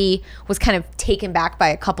the city was kind of taken back by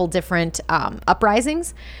a couple different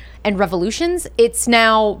uprisings and revolutions, it's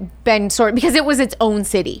now been because it was its own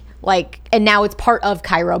city, and now it's part of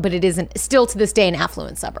Cairo, but it isn't still to this day an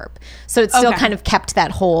affluent suburb. So it's still Okay. kind of kept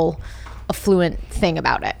that whole affluent thing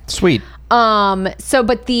about it. Sweet.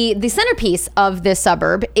 But the centerpiece of this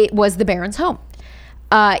suburb, it was the Baron's home.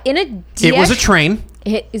 It was a train.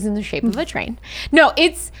 It is in the shape of a train. No,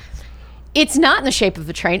 it's not in the shape of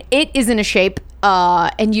a train. It is in a shape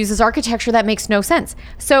and uses architecture that makes no sense.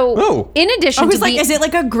 So, Oh. in addition I was to like, is it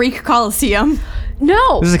like a Greek Colosseum?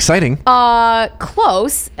 no, This is exciting.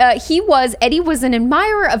 close. Eddie was an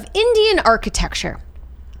admirer of Indian architecture.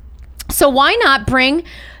 So why not bring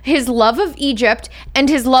his love of Egypt and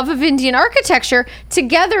his love of Indian architecture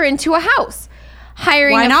together into a house?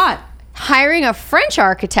 Why not? Hiring a French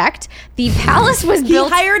architect, the palace was He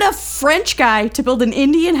built. hired a French guy to build an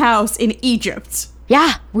Indian house in Egypt.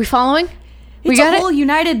 Yeah, we following? It's a whole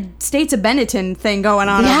United States of Benetton thing going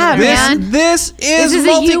on. Yeah, over there. man. This is is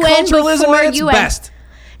a UN multiculturalism before at its UN. best.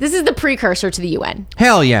 This is the precursor to the UN.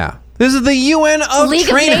 Hell yeah. This is the UN of League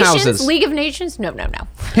train of Nations? houses. League of Nations? No.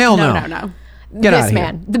 Hell no. No. Get This outta here.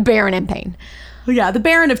 man, the Baron M. Payne. Yeah, the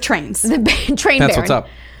Baron of Trains. The train That's baron. what's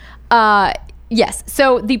up. Yes.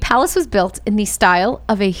 So the palace was built in the style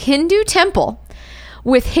of a Hindu temple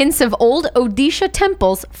with hints of old Odisha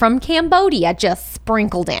temples from Cambodia just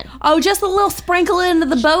sprinkled in. Oh, just a little sprinkle into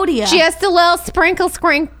the Bodia. Just a little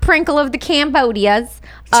sprinkle of the Cambodias.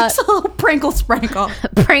 Just a little sprinkle.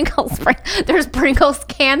 Pringles. There's Pringles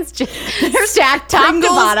cans just stacked top to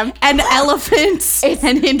Pringles bottom. and elephants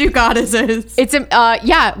and Hindu goddesses. It's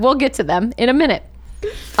yeah, we'll get to them in a minute.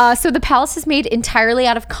 So the palace is made entirely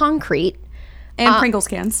out of concrete. And Pringles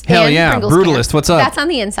cans. Hell and yeah. Pringles Brutalist, cans. what's up? That's on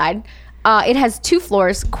the inside. It has 2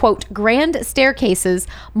 floors, quote, grand staircases,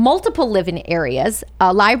 multiple living areas,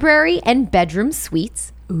 a library, and bedroom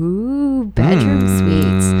suites. Ooh, bedroom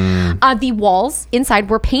suites. The walls inside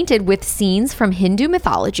were painted with scenes from Hindu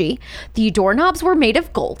mythology. The doorknobs were made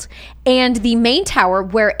of gold. And the main tower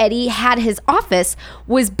where Eddie had his office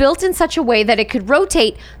was built in such a way that it could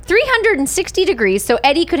rotate 360 degrees so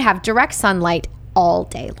Eddie could have direct sunlight all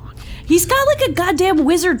day long. He's got like a goddamn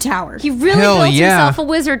wizard tower. He really Hell built yeah. himself a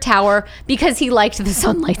wizard tower because he liked the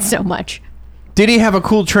sunlight so much. Did he have a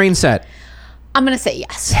cool train set? I'm going to say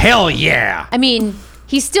yes. Hell yeah. I mean,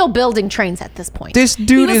 he's still building trains at this point. This He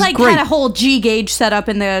dude was is like great. had a whole G gauge set up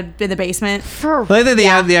in the basement. For I think that they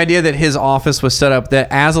had the idea that his office was set up that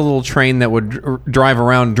as a little train that would drive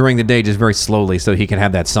around during the day just very slowly so he could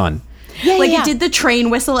have that sun. Like he did the train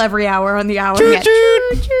whistle every hour on the hour. Yeah.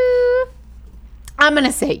 Choo-choo. I'm going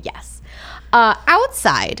to say yes.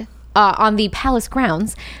 Outside on the palace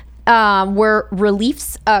grounds were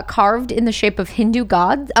reliefs carved in the shape of Hindu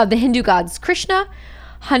gods, the Hindu gods Krishna,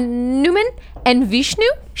 Hanuman, and Vishnu.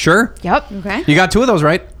 Sure. Yep. Okay. You got 2 of those,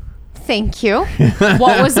 right? Thank you.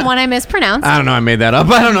 What was the one I mispronounced? I don't know. I made that up.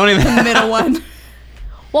 I don't know anything. Middle one.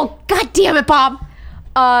 Well, God damn it, Bob.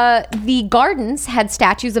 The gardens had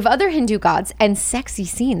statues of other Hindu gods and sexy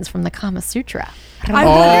scenes from the Kama Sutra. I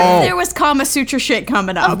wonder if there was Kama Sutra shit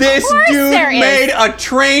coming up. This course dude there is. made a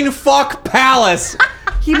train fuck palace.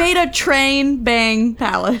 He made a train bang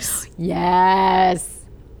palace. Yes.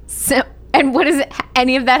 So, and what does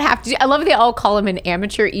any of that have to do? I love they all call him an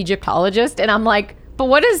amateur Egyptologist, and I'm like, but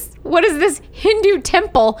what does this Hindu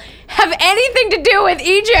temple have anything to do with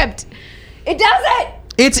Egypt? It doesn't.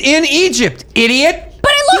 It's in Egypt, idiot.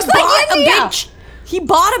 But it looks like India. He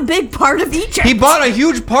bought a big part of Egypt. He bought a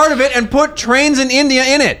huge part of it and put trains in India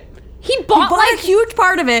in it. He He bought bought like a huge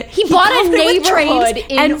part of it. he bought a covered it with neighborhood trains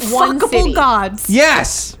in and one fuckable city. gods.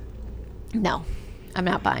 Yes. No, I'm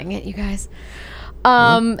not buying it, you guys. The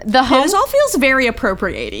home. This all feels very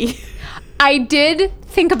appropriating. I did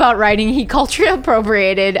think about writing. He culture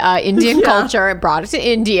appropriated Indian culture and brought it to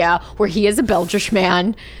India, where he, as a Belgish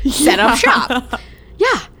man, set up shop.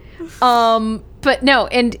 Yeah. But no,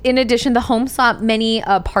 and in addition, the home saw many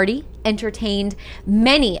party, entertained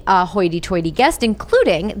many hoity-toity guests,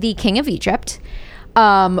 including the King of Egypt,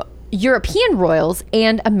 European royals,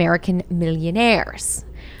 and American millionaires.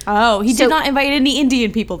 Oh, he So- did not invite any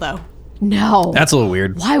Indian people though. No. That's a little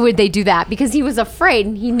weird. Why would they do that? Because he was afraid,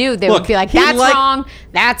 and he knew they Look, would be like, he that's liked- wrong,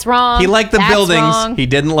 that's wrong. He liked the that's buildings. wrong." He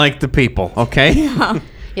didn't like the people. Okay.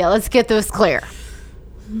 Yeah, let's get this clear.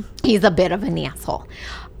 He's a bit of an asshole.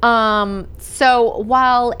 So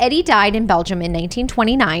while Eddie died in Belgium in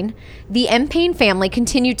 1929, the M. Payne family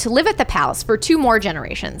continued to live at the palace for 2 more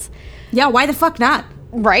generations. Yeah, why the fuck not?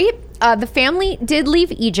 Right? The family did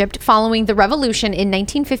leave Egypt following the revolution in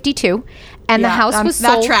 1952, and the house was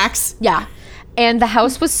sold. That tracks. Yeah. And the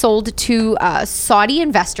house was sold to Saudi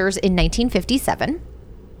investors in 1957.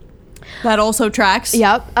 That also tracks.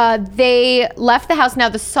 Yep. They left the house. Now,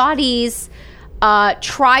 the Saudis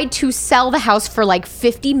tried to sell the house for like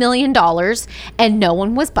 $50 million, and no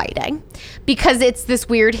one was biting because it's this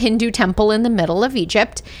weird Hindu temple in the middle of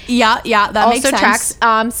Egypt. Yeah, that makes Also sense.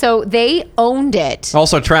 tracks. So they owned it.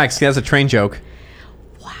 Also tracks. That's a train joke.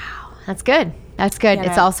 That's good. That's good. Get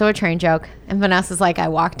It's it. also a train joke. And Vanessa's like, I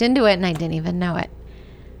walked into it and I didn't even know it.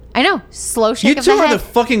 I know. Slow shake You of two the are head. the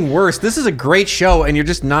fucking worst. This is a great show, and you're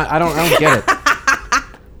just not. I don't get it.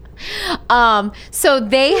 So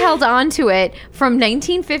they held on to it from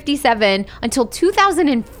 1957 until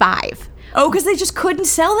 2005. Oh, because they just couldn't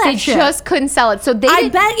sell that They shit. just couldn't sell it. So they I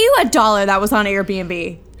did- bet you $1 that was on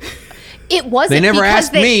Airbnb. It wasn't. They never because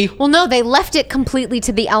asked me. Well, no, they left it completely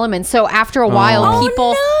to the elements. So after a while, Oh,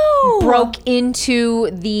 people no. broke into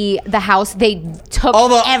the house. They took All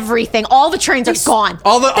the- everything. All the trains are gone.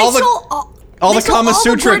 All the They sold all they the sold Kama all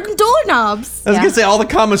Sutra. the wooden knobs. I was gonna say all the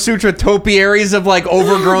Kama Sutra topiaries of like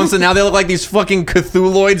overgrown, so now they look like these fucking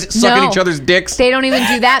Cthulhuids sucking No. each other's dicks. They don't even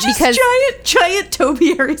do that Just because giant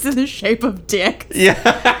topiaries in the shape of dicks.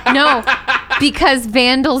 no, because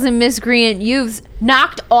vandals and miscreant youths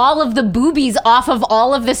knocked all of the boobies off of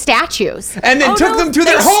all of the statues. And then took them to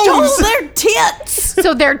their they homes. Stole their tits.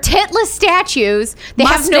 So they're titless statues. They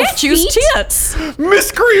My have no statue's feet. tits.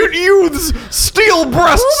 Miscreant youths steal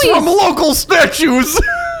breasts Boobies. from local statues.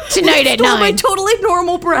 Tonight at Stole my 9. totally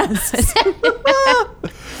normal breasts.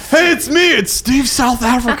 Hey, it's me. It's Steve, South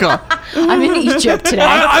Africa. I'm in Egypt today.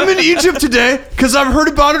 I'm in Egypt today because I've heard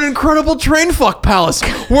about an incredible train fuck palace.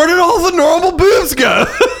 Where did all the normal boobs go?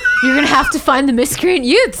 You're gonna have to find the miscreant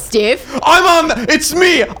youth, Steve. It's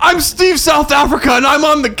me. I'm Steve, South Africa, and I'm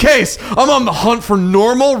on the case. I'm on the hunt for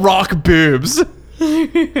normal rock boobs.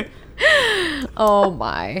 Oh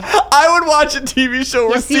my. I would watch a TV show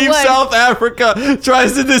where Yes, you Steve, would. South Africa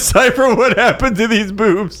tries to decipher what happened to these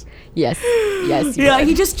boobs. Yes. Yes. You Yeah, would.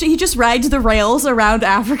 he just rides the rails around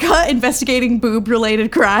Africa investigating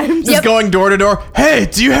boob-related crimes. Just going door to door. Hey,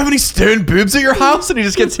 do you have any stone boobs at your house? And he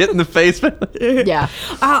just gets hit in the face. Yeah.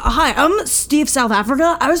 Hi, I'm Steve, South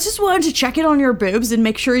Africa. I was just wanting to check in on your boobs and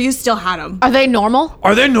make sure you still had them. Are they normal?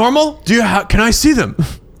 Are they normal? Can I see them?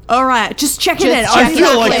 All right, just checking in. Just I check feel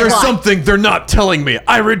Exactly like there's what? something they're not telling me.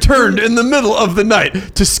 I returned in the middle of the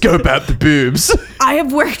night to scope out the boobs. I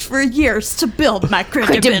have worked for years to build my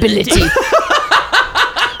credibility.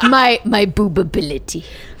 my boobability.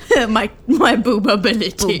 my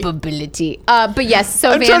boobability. Boobability. But yes, so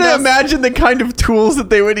I'm trying to vandals- imagine the kind of tools that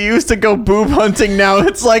they would use to go boob hunting now.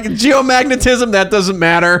 It's like geomagnetism, that doesn't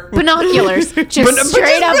matter. binoculars. Just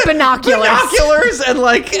straight up binoculars. Binoculars and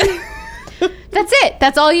like... That's it.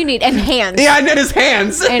 That's all you need. And hands. Yeah, and then his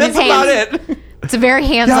hands. And That's his about hands. it. It's a very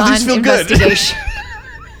hands-on these feel good. investigation.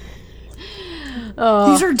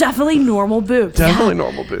 These are definitely normal boobs. Definitely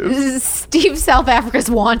normal boobs. Steve, South Africa's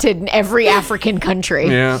wanted in every African country.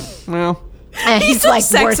 Yeah, well... And he's a like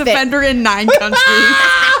sex worth offender in 9 countries.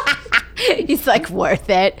 it. He's like worth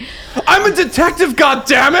it. I'm a detective,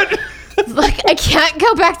 goddammit! Like I can't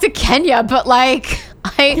go back to Kenya, but like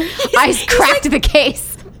I cracked the case.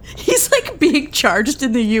 He's like being charged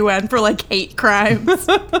in the UN for like hate crimes.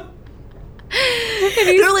 They're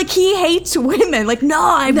like, he hates women. Like, no,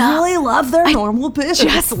 I really love their normal boobs.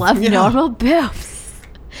 Just love normal boobs.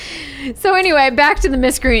 So anyway, back to the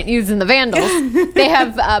miscreant youths and the vandals. They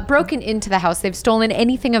have broken into the house. They've stolen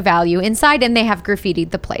anything of value inside, and they have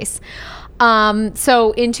graffitied the place.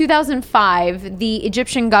 So in 2005, the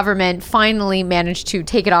Egyptian government finally managed to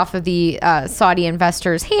take it off of the Saudi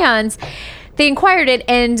investors' hands. They inquired it,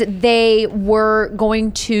 and they were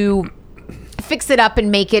going to fix it up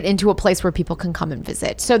and make it into a place where people can come and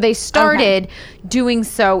visit. So they started doing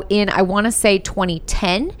so in, I want to say,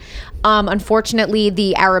 2010. Unfortunately,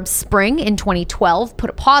 the Arab Spring in 2012 put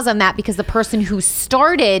a pause on that because the person who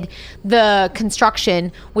started the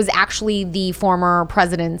construction was actually the former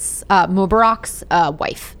president's Mubarak's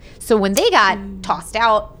wife. So when they got tossed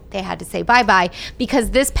out, they had to say bye-bye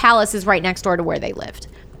because this palace is right next door to where they lived,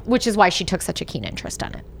 which is why she took such a keen interest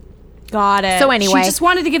in it. Got it. So anyway. She just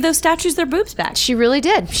wanted to give those statues their boobs back. She really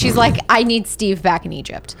did. She's like, I need Steve back in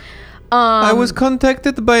Egypt. I was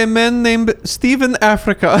contacted by a man named Steven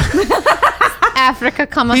Africa. Africa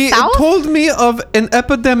come He south. told me of an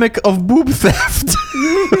epidemic of boob theft.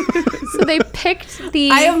 So they picked the.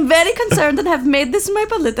 I am very concerned and have made this my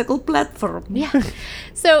political platform. Yeah.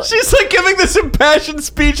 So She's like giving this impassioned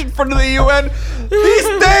speech in front of the UN.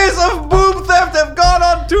 These days of boob theft have gone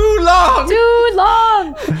on too long. too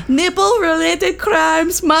long. Nipple-related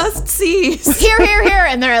crimes must cease. Here, here, here,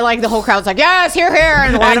 and they're like the whole crowd's like, yes, here, here,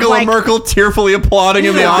 and a lot of Angela like Merkel tearfully applauding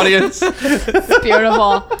in the audience.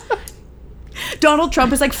 beautiful. Donald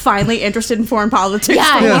Trump is like finally interested in foreign politics.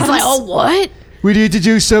 Yeah, he's like, oh, what? We need to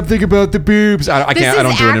do something about the boobs. I This can't. I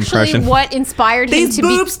don't is do an actually impression. what inspired him These to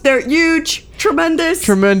boobs, they're huge, tremendous.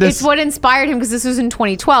 Tremendous. It's what inspired him because this was in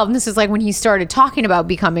 2012, and this is like when he started talking about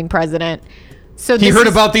becoming president. So He this heard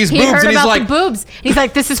is- about these he boobs, heard and he's about like- the boobs. And he's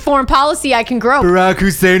like, this is foreign policy. I can grow. Barack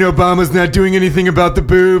Hussein Obama's not doing anything about the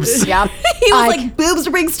boobs. Yep. He was like, boobs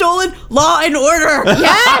are being stolen, law and order.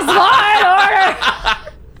 yes, law and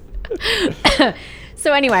order.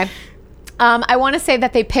 So anyway, I want to say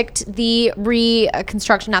that they picked the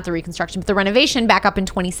reconstruction, not the reconstruction, but the renovation back up in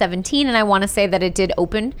 2017. And I want to say that it did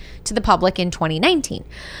open to the public in 2019.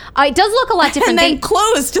 It does look a lot different. And then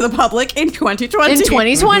closed to the public in 2020. in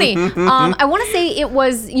 2020. I want to say it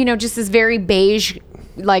was, just this very beige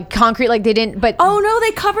like concrete, like they didn't. But Oh no,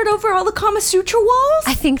 they covered over all the Kama Sutra walls?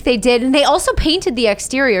 I think they did, and they also painted the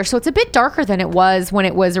exterior, so it's a bit darker than it was when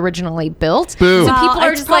it was originally built. Boo. So people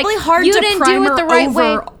are It's just like, probably hard you to didn't do it the right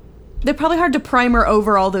way. They're probably hard to primer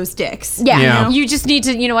over all those dicks. Yeah, Yeah. you just need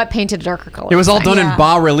to, paint it a darker color. It was all done Yeah. in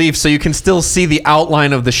bas relief, so you can still see the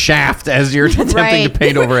outline of the shaft as you're attempting Right. to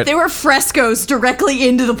paint over it. They were frescoes directly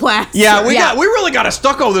into the plaster. Yeah, we Yeah. really got to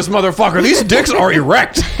stucco this motherfucker. These dicks are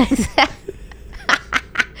erect.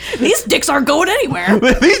 These dicks aren't going anywhere.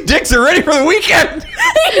 These dicks are ready for the weekend.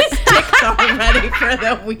 These dicks are ready for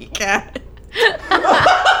the weekend.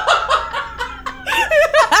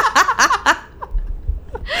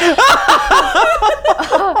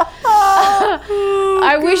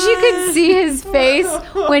 I wish you could see his face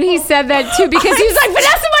when he said that too, because he was like,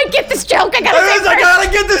 Vanessa might get this joke. I I gotta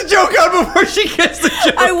get this joke out before she gets the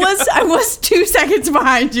joke. I was 2 seconds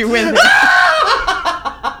behind you with it.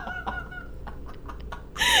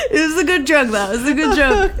 It was a good joke, though. It was a good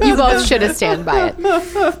joke. You both should have stand by it.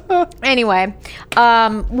 Anyway,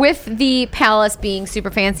 with the palace being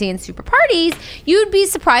super fancy and super parties, you'd be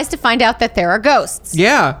surprised to find out that there are ghosts.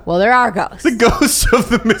 Yeah. Well, there are ghosts. The ghosts of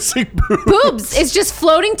the missing boobs. Boobs. It's just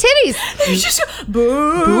floating titties. It's just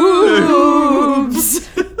boobs.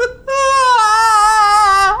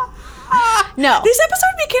 No, This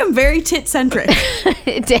episode became very tit-centric.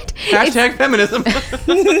 it did. Hashtag feminism.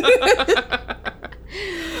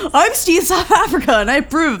 I'm Steve South Africa, and I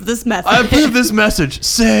approve this method. I approve this message.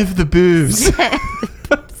 Save the boobs.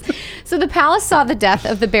 So the palace saw the death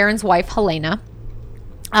of the Baron's wife, Helena.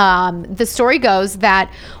 The story goes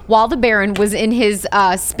that while the Baron was in his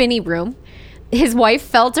spinny room, his wife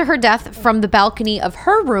fell to her death from the balcony of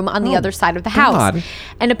her room on the other side of the house. God.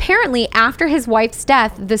 And apparently, after his wife's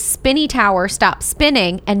death, the spinny tower stopped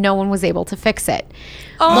spinning and no one was able to fix it.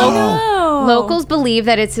 no. Locals believe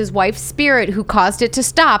that it's his wife's spirit who caused it to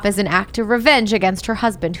stop as an act of revenge against her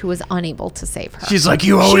husband, who was unable to save her. She's like,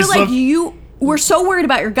 you She always was like, love. you were so worried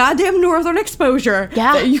about your goddamn northern exposure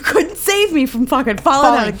Yeah. that you couldn't save me from fucking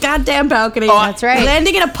falling out of a goddamn balcony. That's right.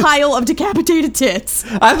 Landing in a pile of decapitated tits.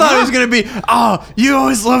 I thought it was gonna be, oh, you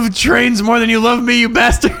always love trains more than you love me, you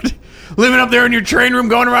bastard. Living up there in your train room,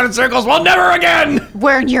 going around in circles. Well, never again.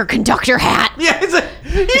 Wearing your conductor hat. Yeah, he's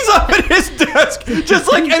up at his desk,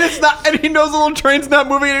 just like, and he knows the little train's not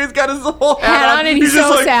moving, and he's got his whole hat On, and he's just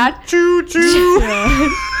so like, sad. Choo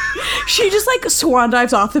choo. She just like swan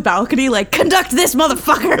dives off the balcony, like, conduct this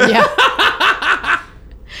motherfucker. Yeah.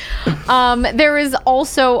 There is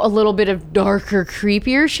also a little bit of darker,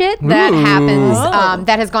 creepier shit that happens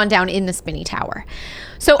that has gone down in the spinny tower.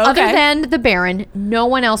 So other Okay. than the Baron, no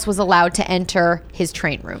one else was allowed to enter his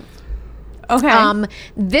train room. Okay.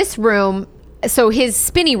 This room, so his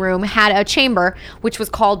spinny room had a chamber which was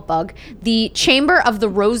called Bug, the Chamber of the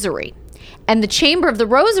Rosary. And the Chamber of the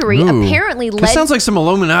Rosary apparently led This sounds like some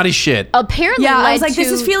Illuminati shit. apparently yeah, led I was like, to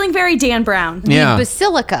this is feeling very Dan Brown. the Yeah.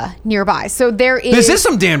 basilica nearby. So there is This is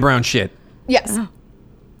some Dan Brown shit. Yes.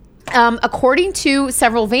 According to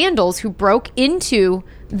several vandals who broke into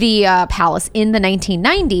the palace in the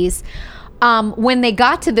 1990s, when they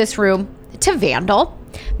got to this room to vandal,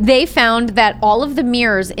 they found that all of the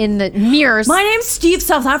mirrors in the mirrors. My name's Steve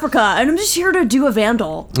South Africa, and I'm just here to do a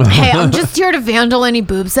vandal. Hey, I'm just here to vandal any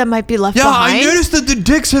boobs that might be left Yeah, behind. I noticed that the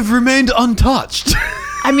dicks have remained untouched.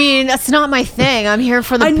 I mean, that's not my thing. I'm here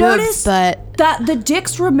for the I boobs, noticed but that the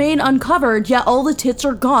dicks remain uncovered, yet all the tits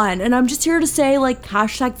are gone. And I'm just here to say, like,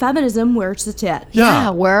 hashtag feminism, where's the tit? yeah,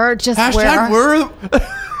 we're just Hashtag where.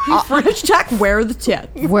 Hashtag where the tit?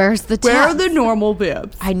 Where's the Where are tit? the normal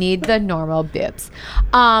boobs? I need the normal bibs.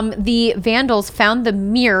 The vandals found the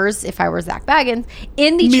mirrors, if I were Zach Baggins,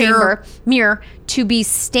 in the mirror to be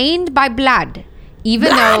stained by blood. Even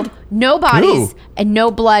though no bodies Ooh. and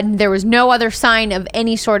no blood, there was no other sign of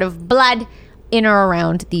any sort of blood in or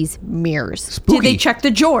around these mirrors. Did they check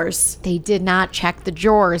the drawers? They did not check the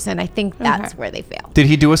drawers, and I think that's where they failed. Did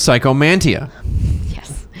he do a psychomantia?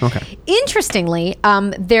 Yes. Okay. Interestingly,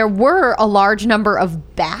 there were a large number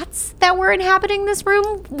of bats that were inhabiting this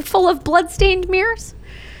room full of blood-stained mirrors.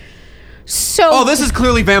 So Oh, this is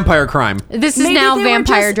clearly vampire crime. this is Maybe now they were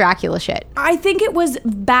vampire just- Dracula shit. I think it was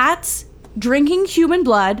bats drinking human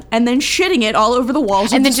blood and then shitting it all over the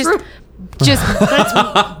walls And of then this just room. just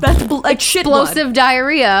That's like shit blood. explosive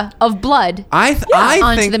diarrhea of blood I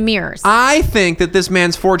onto think the mirrors. I think that this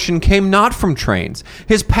man's fortune came not from trains.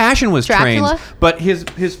 His passion was Dracula? trains, but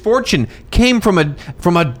his fortune came from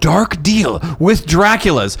a dark deal with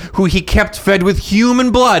Draculas, who he kept fed with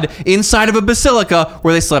human blood inside of a basilica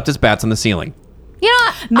where they slept as bats on the ceiling. You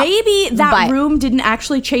know, Maybe buy that it. room didn't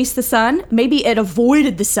actually chase the sun. Maybe it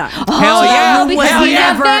avoided the sun. Hell yeah! because Hell he's a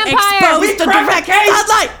yeah! Never vampire. exposed to direct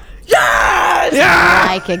sunlight. Yes! Yeah!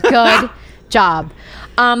 like it. Good job.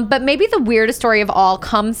 But maybe the weirdest story of all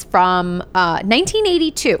comes from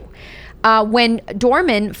 1982. When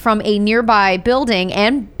doormen from a nearby building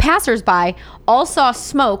and passersby all saw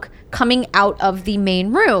smoke coming out of the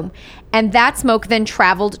main room. And that smoke then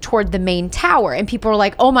traveled toward the main tower. And people were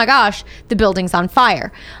like, oh my gosh, the building's on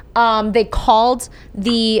fire. They called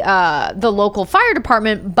the local fire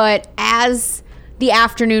department, but as the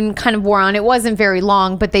afternoon kind of wore on, it wasn't very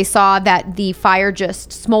long, but they saw that the fire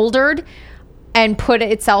just smoldered and put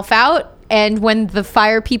itself out. And when the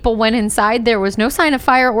fire people went inside, there was no sign of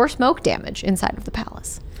fire or smoke damage inside of the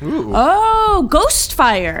palace. Oh, ghost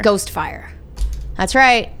fire. Ghost fire. That's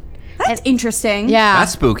right. That's interesting. Yeah.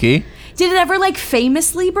 That's spooky. Did it ever like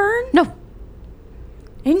famously burn? No.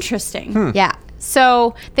 Interesting. Yeah.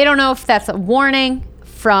 So they don't know if that's a warning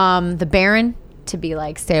from the Baron to be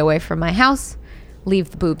like, stay away from my house,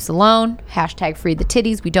 leave the boobs alone, hashtag free the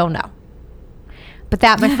titties. We don't know. But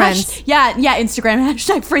that, my friends, Yeah, Instagram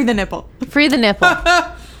hashtag free the nipple. free the nipple.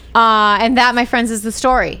 And that, my friends, is the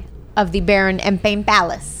story of the Baron Empain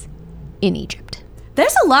Palace in Egypt.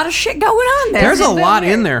 There's a lot of shit going on there. There's a lot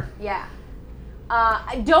in there. Yeah.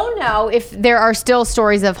 I don't know if there are still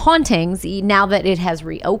stories of hauntings now that it has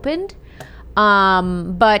reopened.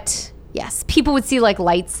 But yes, people would see like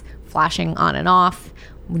lights flashing on and off.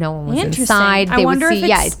 No one was Interesting. inside. I They wonder would if see,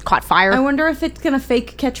 yeah, it's- it caught fire. I wonder if it's gonna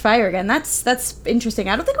fake catch fire again. That's interesting.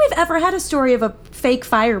 I don't think we've ever had a story of a fake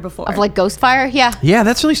fire before. of like ghost fire. Yeah. Yeah,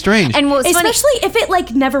 that's really strange. And what was funny, especially if it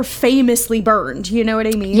like never famously burned. You know what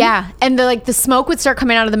I mean? yeah, and the smoke would start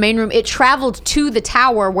coming out of the main room. It traveled to the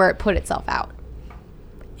tower where it put itself out.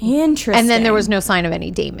 Interesting. And then there was no sign of any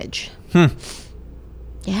damage.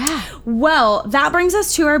 Yeah. Well, that brings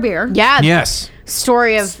us to our beer. Yeah. yes.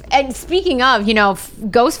 Story of, and speaking of,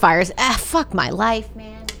 ghost fires, fuck my life,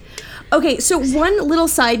 man. Okay, so one little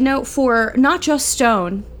side note for not just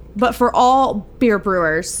Stone, but for all beer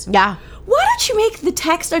brewers. Yeah. Why don't you make the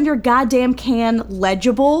text on your goddamn can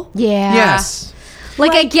legible? Yeah. Yes.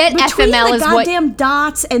 Like I get between FML the is what. goddamn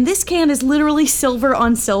dots, and this can is literally silver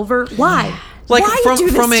on silver. Why? Like Why from do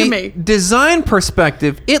this from to a me? design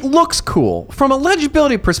perspective, it looks cool. From a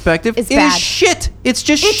legibility perspective, It's it bad. is shit. It's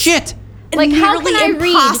just shit. Like, how Nearly can I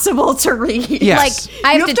read? impossible to read. Yes. Like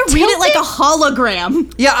I You have, have to read tilt it like a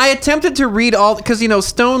hologram. Yeah, I attempted to read all because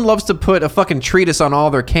Stone loves to put a fucking treatise on all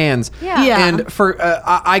their cans. Yeah. Yeah. And for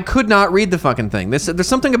I could not read the fucking thing. There's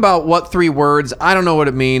something about what 3 words. I don't know what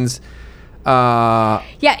it means. Yeah,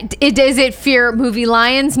 is it fear movie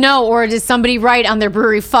lions? No, or does somebody write on their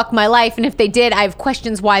brewery "fuck my life"? And if they did, I have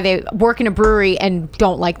questions why they work in a brewery and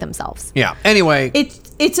don't like themselves. Yeah. Anyway,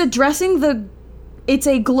 It's addressing it's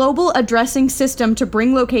a global addressing system to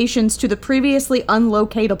bring locations to the previously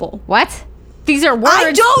unlocatable. What? These are words.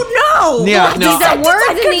 I don't know. Yeah, no. These are Sentence words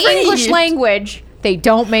I in the could English read. language. They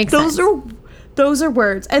don't make sense. Those are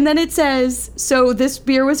words. And then it says, so this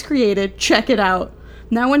beer was created, check it out.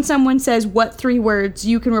 Now when someone says what 3 words,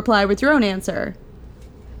 you can reply with your own answer.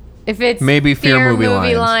 If it's Maybe fear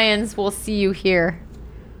movie lions. we'll see you here.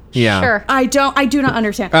 yeah. Sure. I do not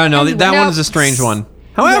understand. Oh no, that Nope. one is a strange one.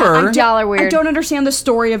 However, Y'all are weird. I don't understand the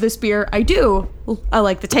story of this beer. I do. I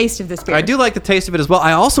like the taste of this beer. I do like the taste of it as well.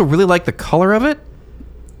 I also really like the color of it.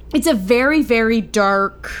 It's a very, very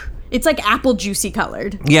dark. It's like apple juicy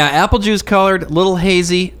colored. Yeah, apple juice colored, little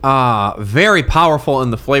hazy, very powerful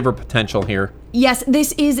in the flavor potential here. Yes,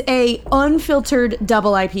 this is a unfiltered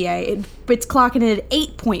double IPA. It's clocking it at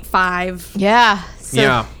 8.5. Yeah. So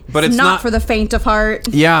Yeah, but it's not for the faint of heart.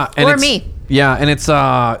 Yeah, and Or it's, me. Yeah, and it's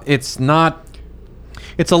not.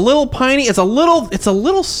 It's a little piney. It's a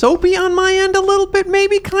little soapy on my end, a little bit,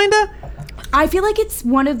 maybe, kinda. I feel like it's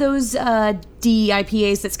one of those D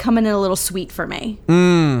IPAs that's coming in a little sweet for me.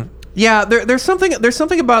 Yeah, there's something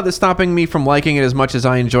about it that's stopping me from liking it as much as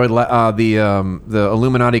I enjoyed the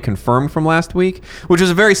Illuminati Confirmed from last week, which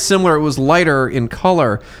was very similar. It was lighter in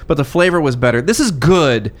color, but the flavor was better. This is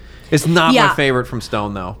good. It's not my Yeah. favorite from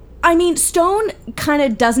Stone, though. I mean, Stone kind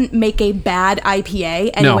of doesn't make a bad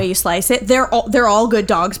IPA any No. way you slice it. They're all good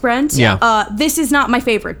dogs, Brent. Yeah. This is not my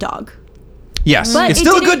favorite dog. Yes, But it's it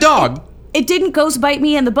still a didn't- good dog. It didn't ghost bite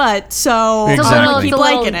me in the butt, so It's Exactly. I'm gonna it's keep a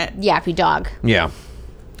little liking it. yappy dog. Yeah.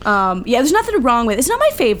 Yeah, there's nothing wrong with it. It's not my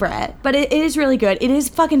favorite, but it is really good. It is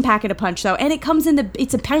fucking packet a punch though, and it comes in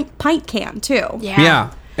it's a pint can too.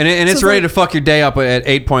 Yeah. And it's it's ready like- to fuck your day up at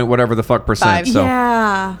 8 point whatever the fuck percent. 5. So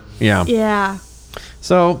Yeah. yeah. Yeah.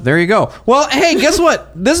 So there you go. Well, hey, guess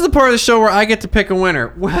what? This is the part of the show where I get to pick a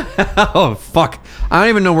winner. Oh, fuck. I don't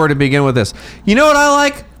even know where to begin with this. You know what I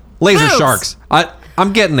like? Laser Boobs. sharks.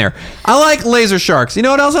 I'm getting there. I like laser sharks. You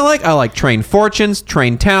know what else I like? I like train fortunes,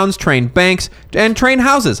 train towns, train banks, and train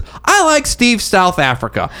houses. I like Steve South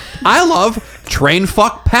Africa. I love Train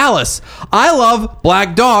Fuck Palace. I love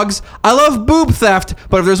black dogs. I love boob theft.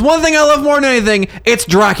 But if there's one thing I love more than anything, it's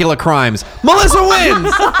Dracula crimes. Melissa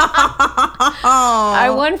wins.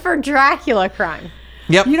 I won for Dracula crime.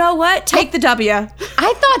 Yep. You know what? Take the W. I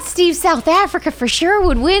thought Steve South Africa for sure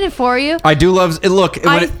would win it for you. I do love it. Look,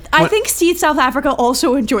 I think Steve South Africa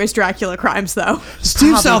also enjoys Dracula crimes, though. Steve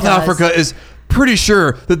Probably South does. Africa is pretty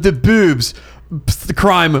sure that the boobs, the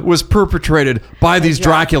crime was perpetrated by these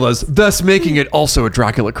Draculas, thus making it also a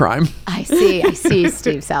Dracula crime. I see,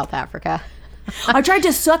 Steve South Africa. I tried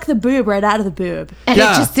to suck the boob right out of the boob. And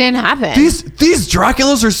Yeah. it just didn't happen. These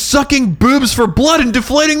Draculas are sucking boobs for blood and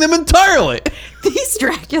deflating them entirely. These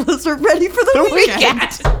Draculas are ready for the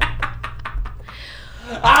weekend.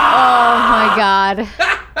 Oh my God.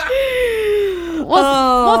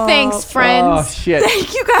 Well, thanks, Oh friends. shit.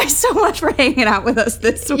 Thank you guys so much for hanging out with us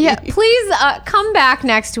this week. Yeah, please come back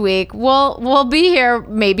next week. We'll be here.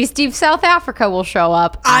 Maybe Steve South Africa will show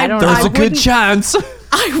up. I don't There's know. a good chance.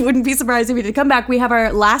 I wouldn't be surprised if he did come back. We have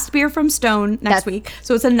our last beer from Stone next That's- week.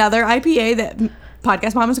 So it's another IPA that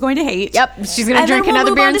Podcast Mom is going to hate. Yep, she's gonna And drink then we'll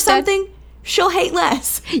another move beer on to instead. something she'll hate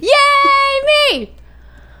less. Yay, me!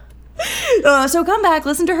 So come back,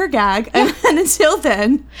 listen to her gag, and until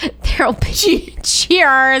then, There'll be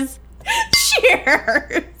cheers. cheers.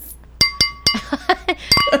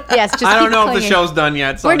 Yes, just I don't keep know if the clinging. show's done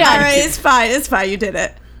yet. So We're I'm done. All right, it's fine. It's fine. You did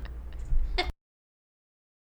it.